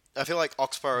 but I feel like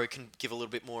Oxborough can give a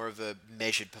little bit more of a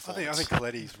measured performance. I think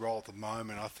Coletti's role at the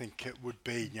moment, I think it would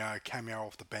be, cameo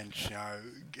off the bench,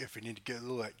 if we need to get a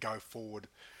little bit go forward.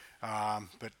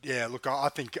 But yeah, look, I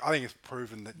think it's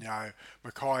proven that,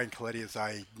 Mackay and Coletti as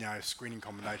a, screening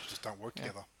combination just don't work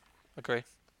together. Agree.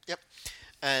 Yep.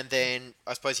 And then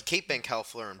I suppose you keep Ben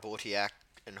Kalfler and Bortiak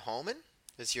and Holman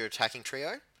as your attacking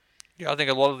trio. Yeah, I think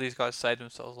a lot of these guys saved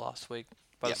themselves last week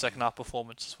by the second half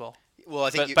performance as well. Well,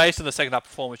 I think based on the second half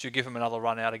performance, you give him another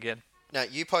run out again. Now,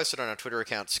 you posted on our Twitter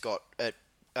account, Scott, at...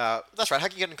 that's right, how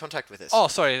can you get in contact with us? Oh,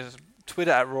 sorry.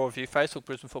 Twitter at Raw Review, Facebook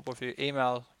Brisbane Football Review,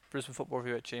 email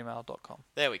brisbanefootballreview@gmail.com.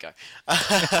 There we go.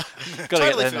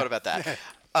 Totally forgot about that.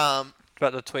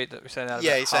 About the tweet that we sent out.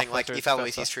 Yeah, he's saying, if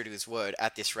Aloisi is true to his word,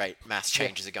 at this rate, mass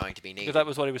changes are going to be needed. Because that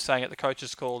was what he was saying at the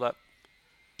coaches' call, that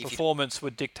performance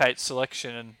would dictate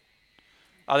selection, and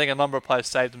I think a number of players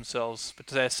saved themselves, but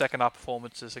their second half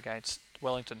performances against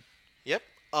Wellington. Yep.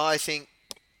 I think,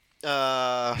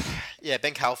 Ben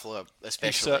Kalfler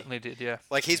especially. He certainly did, yeah.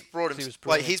 He's brought him...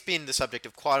 he's been the subject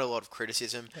of quite a lot of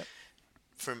criticism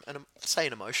from, an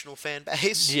emotional fan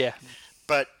base. Yeah.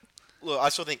 But, look, I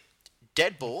still think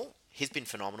dead ball, he's been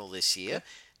phenomenal this year,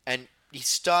 and he's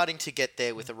starting to get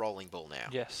there with a rolling ball now.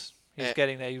 Yes. He's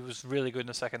getting there. He was really good in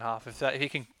the second half. If he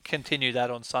can continue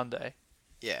that on Sunday,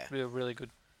 really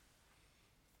good.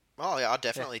 Oh, yeah, I'd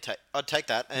take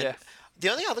that. And the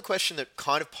only other question that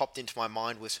kind of popped into my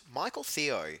mind was Michael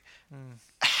Theo.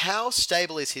 How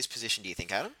stable is his position, do you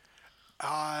think, Adam?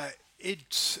 I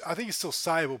think it's still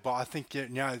stable, but I think you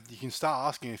can start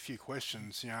asking a few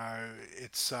questions.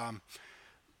 It's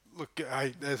look,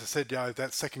 as I said,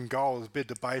 that second goal is a bit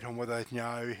of debate on whether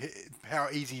how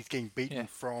easy he's getting beaten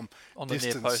from on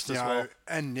distance, the near post as well,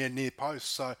 and near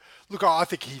post. So look, I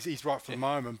think he's right for the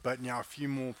moment, but a few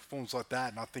more performances like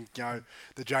that, and I think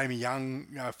the Jamie Young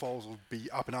foals will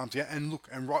be up in arms again,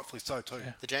 and rightfully so too.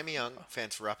 The Jamie Young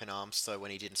fans were up in arms though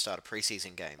when he didn't start a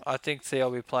preseason game. I think Theo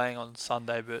will be playing on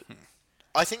Sunday, but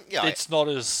I think it's not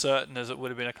as certain as it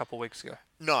would have been a couple of weeks ago.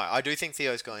 No, I do think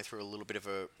Theo's going through a little bit of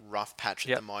a rough patch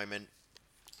at the moment.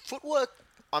 Footwork,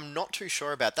 I'm not too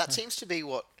sure about. That seems to be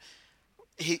what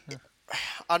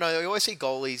I know. You always see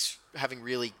goalies having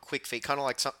really quick feet, kind of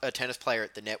like a tennis player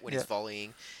at the net when he's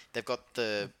volleying. They've got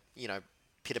the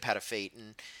pitter-patter feet,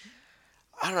 and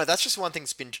I don't know. That's just one thing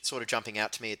that's been sort of jumping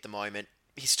out to me at the moment.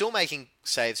 He's still making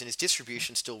saves, and his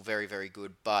distribution's still very, very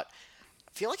good, but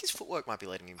I feel like his footwork might be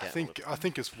letting him down. I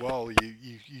think as well,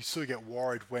 you sort of get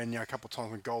worried when a couple of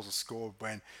times when goals are scored,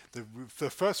 when the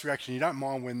first reaction, you don't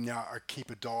mind when a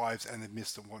keeper dives and they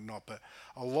missed and whatnot, but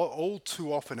all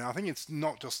too often, and I think it's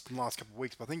not just in the last couple of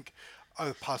weeks, but I think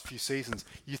over the past few seasons,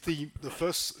 you see the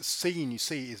first scene you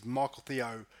see is Michael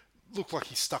Theo look like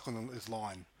he's stuck on his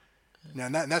line. Now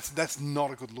that's not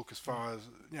a good look as far as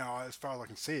as I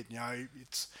can see it.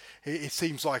 It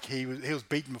seems like he was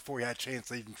beaten before he had a chance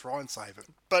to even try and save it.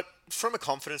 But from a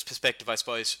confidence perspective, I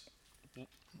suppose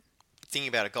thinking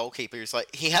about a goalkeeper is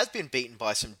he has been beaten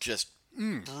by some just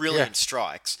brilliant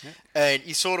strikes, and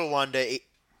you sort of wonder.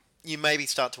 You maybe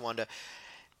start to wonder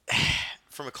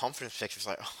from a confidence perspective.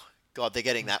 It's oh God, they're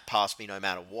getting that past me no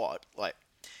matter what.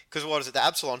 Because what is it? The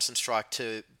Absalonson strike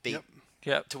to beat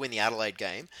to win the Adelaide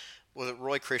game. Was it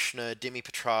Roy Krishna, Dimi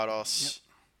Petrados?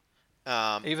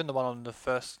 Even the one on the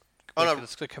first... the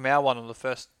Kamau one on the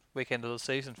first weekend of the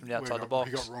season from the outside the box.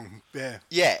 He got wrong,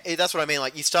 Yeah, that's what I mean.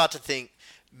 You start to think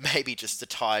maybe just the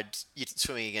tide... You're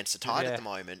swimming against the tide at the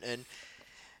moment. And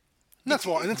that's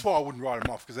why I wouldn't write him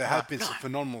off, because there have been some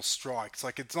phenomenal strikes.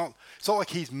 It's not like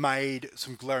he's made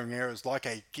some glaring errors like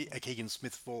a Keegan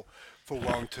Smith for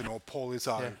Wellington or Paul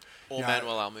Izzo. Or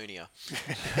Manuel Almunia.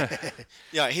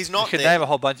 He's not You could name a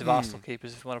whole bunch of Arsenal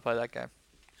keepers if you want to play that game.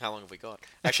 How long have we got?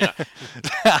 Actually,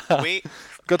 no. We've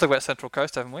got to talk about Central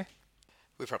Coast, haven't we?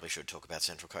 We probably should talk about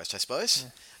Central Coast, I suppose.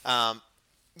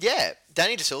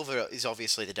 Danny De Silva is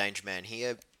obviously the danger man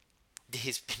here.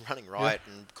 He's been running riot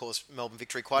and caused Melbourne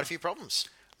Victory quite a few problems.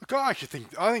 Look, I think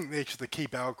actually the key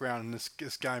battleground in this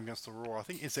game against the Roar, I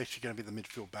think, is actually going to be the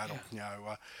midfield battle.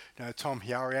 Tom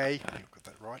Hiarie, you got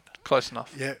that right? Close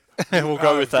enough. Yeah, We'll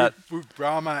go with that. With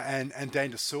Brahma and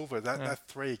Dane Da Silva, that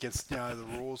three against the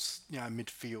Roar's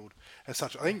midfield as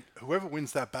such. I think whoever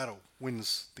wins that battle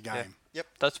wins the game. Yeah. Yep.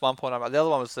 That's one point. The other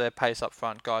one was their pace up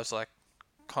front. Guys like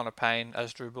Connor Payne,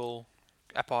 Asdrubal,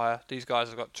 Appiah. These guys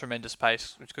have got tremendous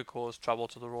pace, which could cause trouble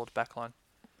to the Roar's backline.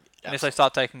 And if they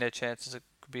start taking their chances, it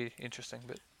could be interesting.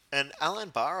 But And Alan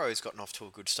Barrow's gotten off to a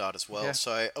good start as well,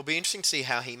 so it'll be interesting to see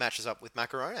how he matches up with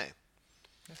Macarone.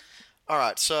 Yeah. All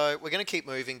right, so we're going to keep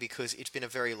moving because it's been a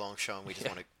very long show and we just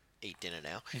want to eat dinner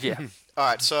now. yeah, All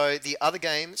right, so the other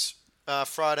games,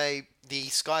 Friday, the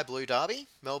Sky Blue Derby,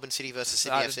 Melbourne City versus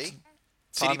Sydney FC.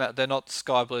 time out. They're not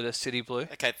sky blue. They're city blue.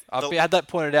 Okay, I've had that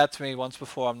pointed out to me once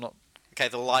before. I'm not. Okay,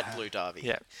 the light blue derby.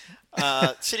 Yeah,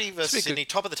 City versus It's a good- Sydney,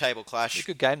 top of the table it's clash. a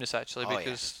good game this actually Oh, yeah.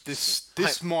 because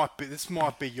This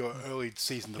might be your early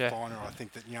season definer. I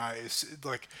think that it's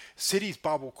like City's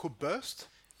bubble could burst.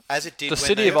 As it did the when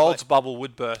City they of Old's bubble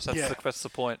would burst. Yeah. That's the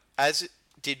point. as it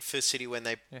did for City when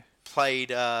they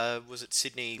played, was it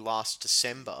Sydney last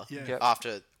December? Yeah. Yep.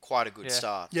 After quite a good Yeah.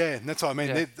 start. Yeah, and that's what I mean.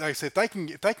 Yeah. Like I said,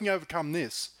 if they can overcome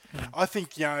this, I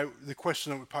think the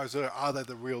question that we posed earlier, are they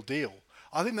the real deal?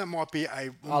 I think that might be Are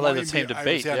they the team to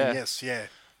beat? Yeah. Yes, yeah.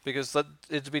 Because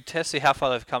it'd be testy how far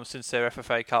they've come since their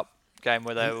FFA Cup game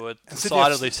where they were and Sydney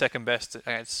decidedly FC second best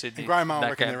against Sydney. And Graham, I in that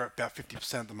reckon game. they're at about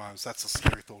 50% at the moment, so that's a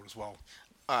scary thought as well.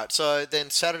 All right, so then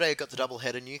Saturday we've got the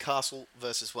doubleheader, Newcastle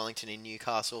versus Wellington in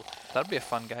Newcastle. That'd be a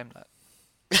fun game. That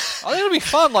I think it'll be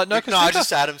fun. Like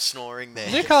Just Adam snoring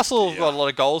there. Newcastle have got a lot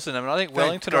of goals in them, and I think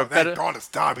Wellington are a better. Thank God it's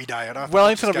Derby Day. I don't have to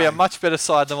Wellington watch will this be a game. much better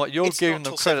side than what you're It's giving not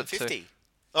them till credit 7:50. to.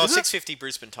 Oh, Is it? 6:50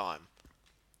 Brisbane time.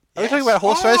 Are we talking about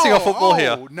horse racing or football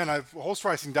here? No, horse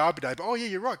racing Derby Day. But yeah,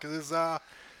 you're right, because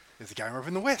there's a game over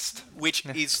in the West. Which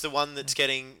is the one that's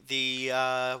getting the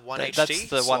 1HD That's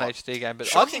the slot. 1HD game. But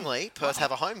Shockingly, Perth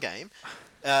have a home game.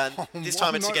 This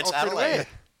time it's Not against offered away.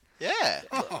 Adelaide.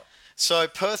 Yeah. So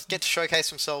Perth get to showcase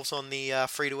themselves on the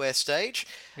free-to-air stage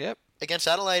Yep. against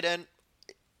Adelaide, and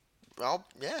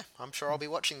I'm sure I'll be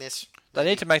watching this. They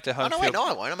need to make their home No, field.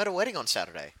 I won't. I'm at a wedding on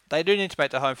Saturday. They do need to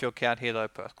make the home field count here, though,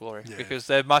 Perth Glory, Yeah. because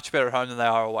they're much better at home than they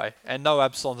are away. And no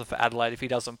Absalom for Adelaide if he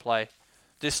doesn't play.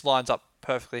 This lines up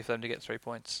perfectly for them to get 3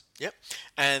 points. Yep.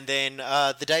 And then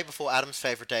the day before Adam's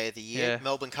favourite day of the year, Yeah.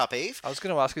 Melbourne Cup Eve. I was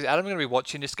going to ask, is Adam going to be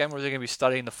watching this game or is he going to be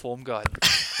studying the form guide?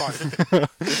 Both.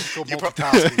 It's called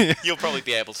multitasking. You'll probably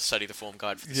be able to study the form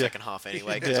guide for the second half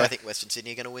anyway, because Yeah. I think Western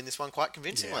Sydney are going to win this one quite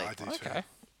convincingly. Yeah, I do too. Okay.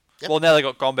 Yep. Well, now they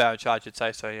got Gombau in charge, you'd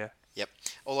say so, yeah. Yep.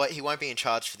 Although he won't be in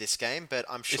charge for this game, but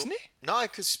I'm sure... Isn't he? No,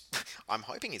 because I'm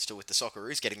hoping he's still with the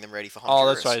Socceroos, getting them ready for Oh,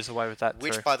 Honduras. that's right, he's away with that,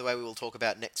 Which, true. by the way, we will talk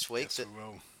about next week. Yes, we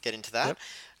will. Get into that. Yep.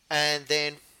 And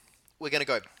then we're going to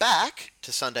go back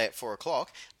to Sunday at 4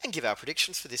 o'clock and give our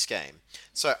predictions for this game.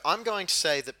 So I'm going to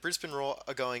say that Brisbane Roar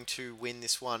are going to win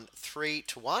this one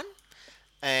 3-1.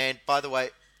 And by the way,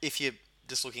 if you're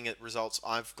just looking at results,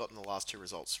 I've gotten the last two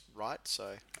results right.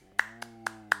 So,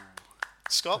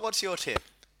 Scott, what's your tip?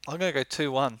 I'm going to go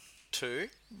 2-1. 2.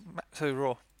 2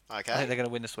 Raw. Okay. I think they're going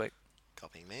to win this week.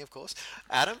 Copying me, of course.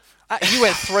 Adam? You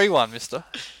went 3-1, mister.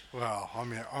 Well,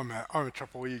 I'm in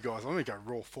trouble with you guys. I'm going to go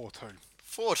Raw 4-2.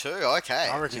 4-2. Okay.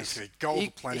 I reckon it's going to be goals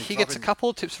plenty. He gets a couple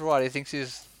of tips right. He thinks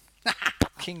he's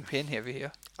kingpin over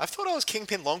here. I thought I was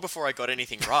Kingpin long before I got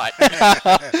anything right.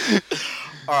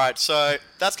 All right, so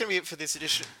that's going to be it for this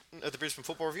edition of the Brisbane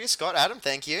Football Review. Scott, Adam,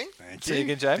 thank you. Thank See you. you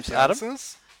again, James. Thank you, Adam?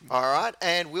 listeners. All right,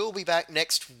 and we'll be back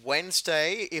next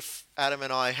Wednesday if Adam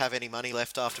and I have any money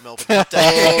left after Melbourne Cup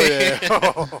Day.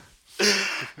 Oh,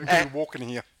 yeah. We're walking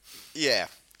here. Yeah,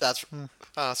 that's...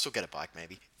 still get a bike,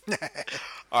 maybe.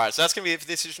 All right, so that's going to be it for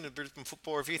this edition of the Brisbane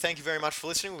Football Review. Thank you very much for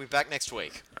listening. We'll be back next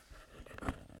week.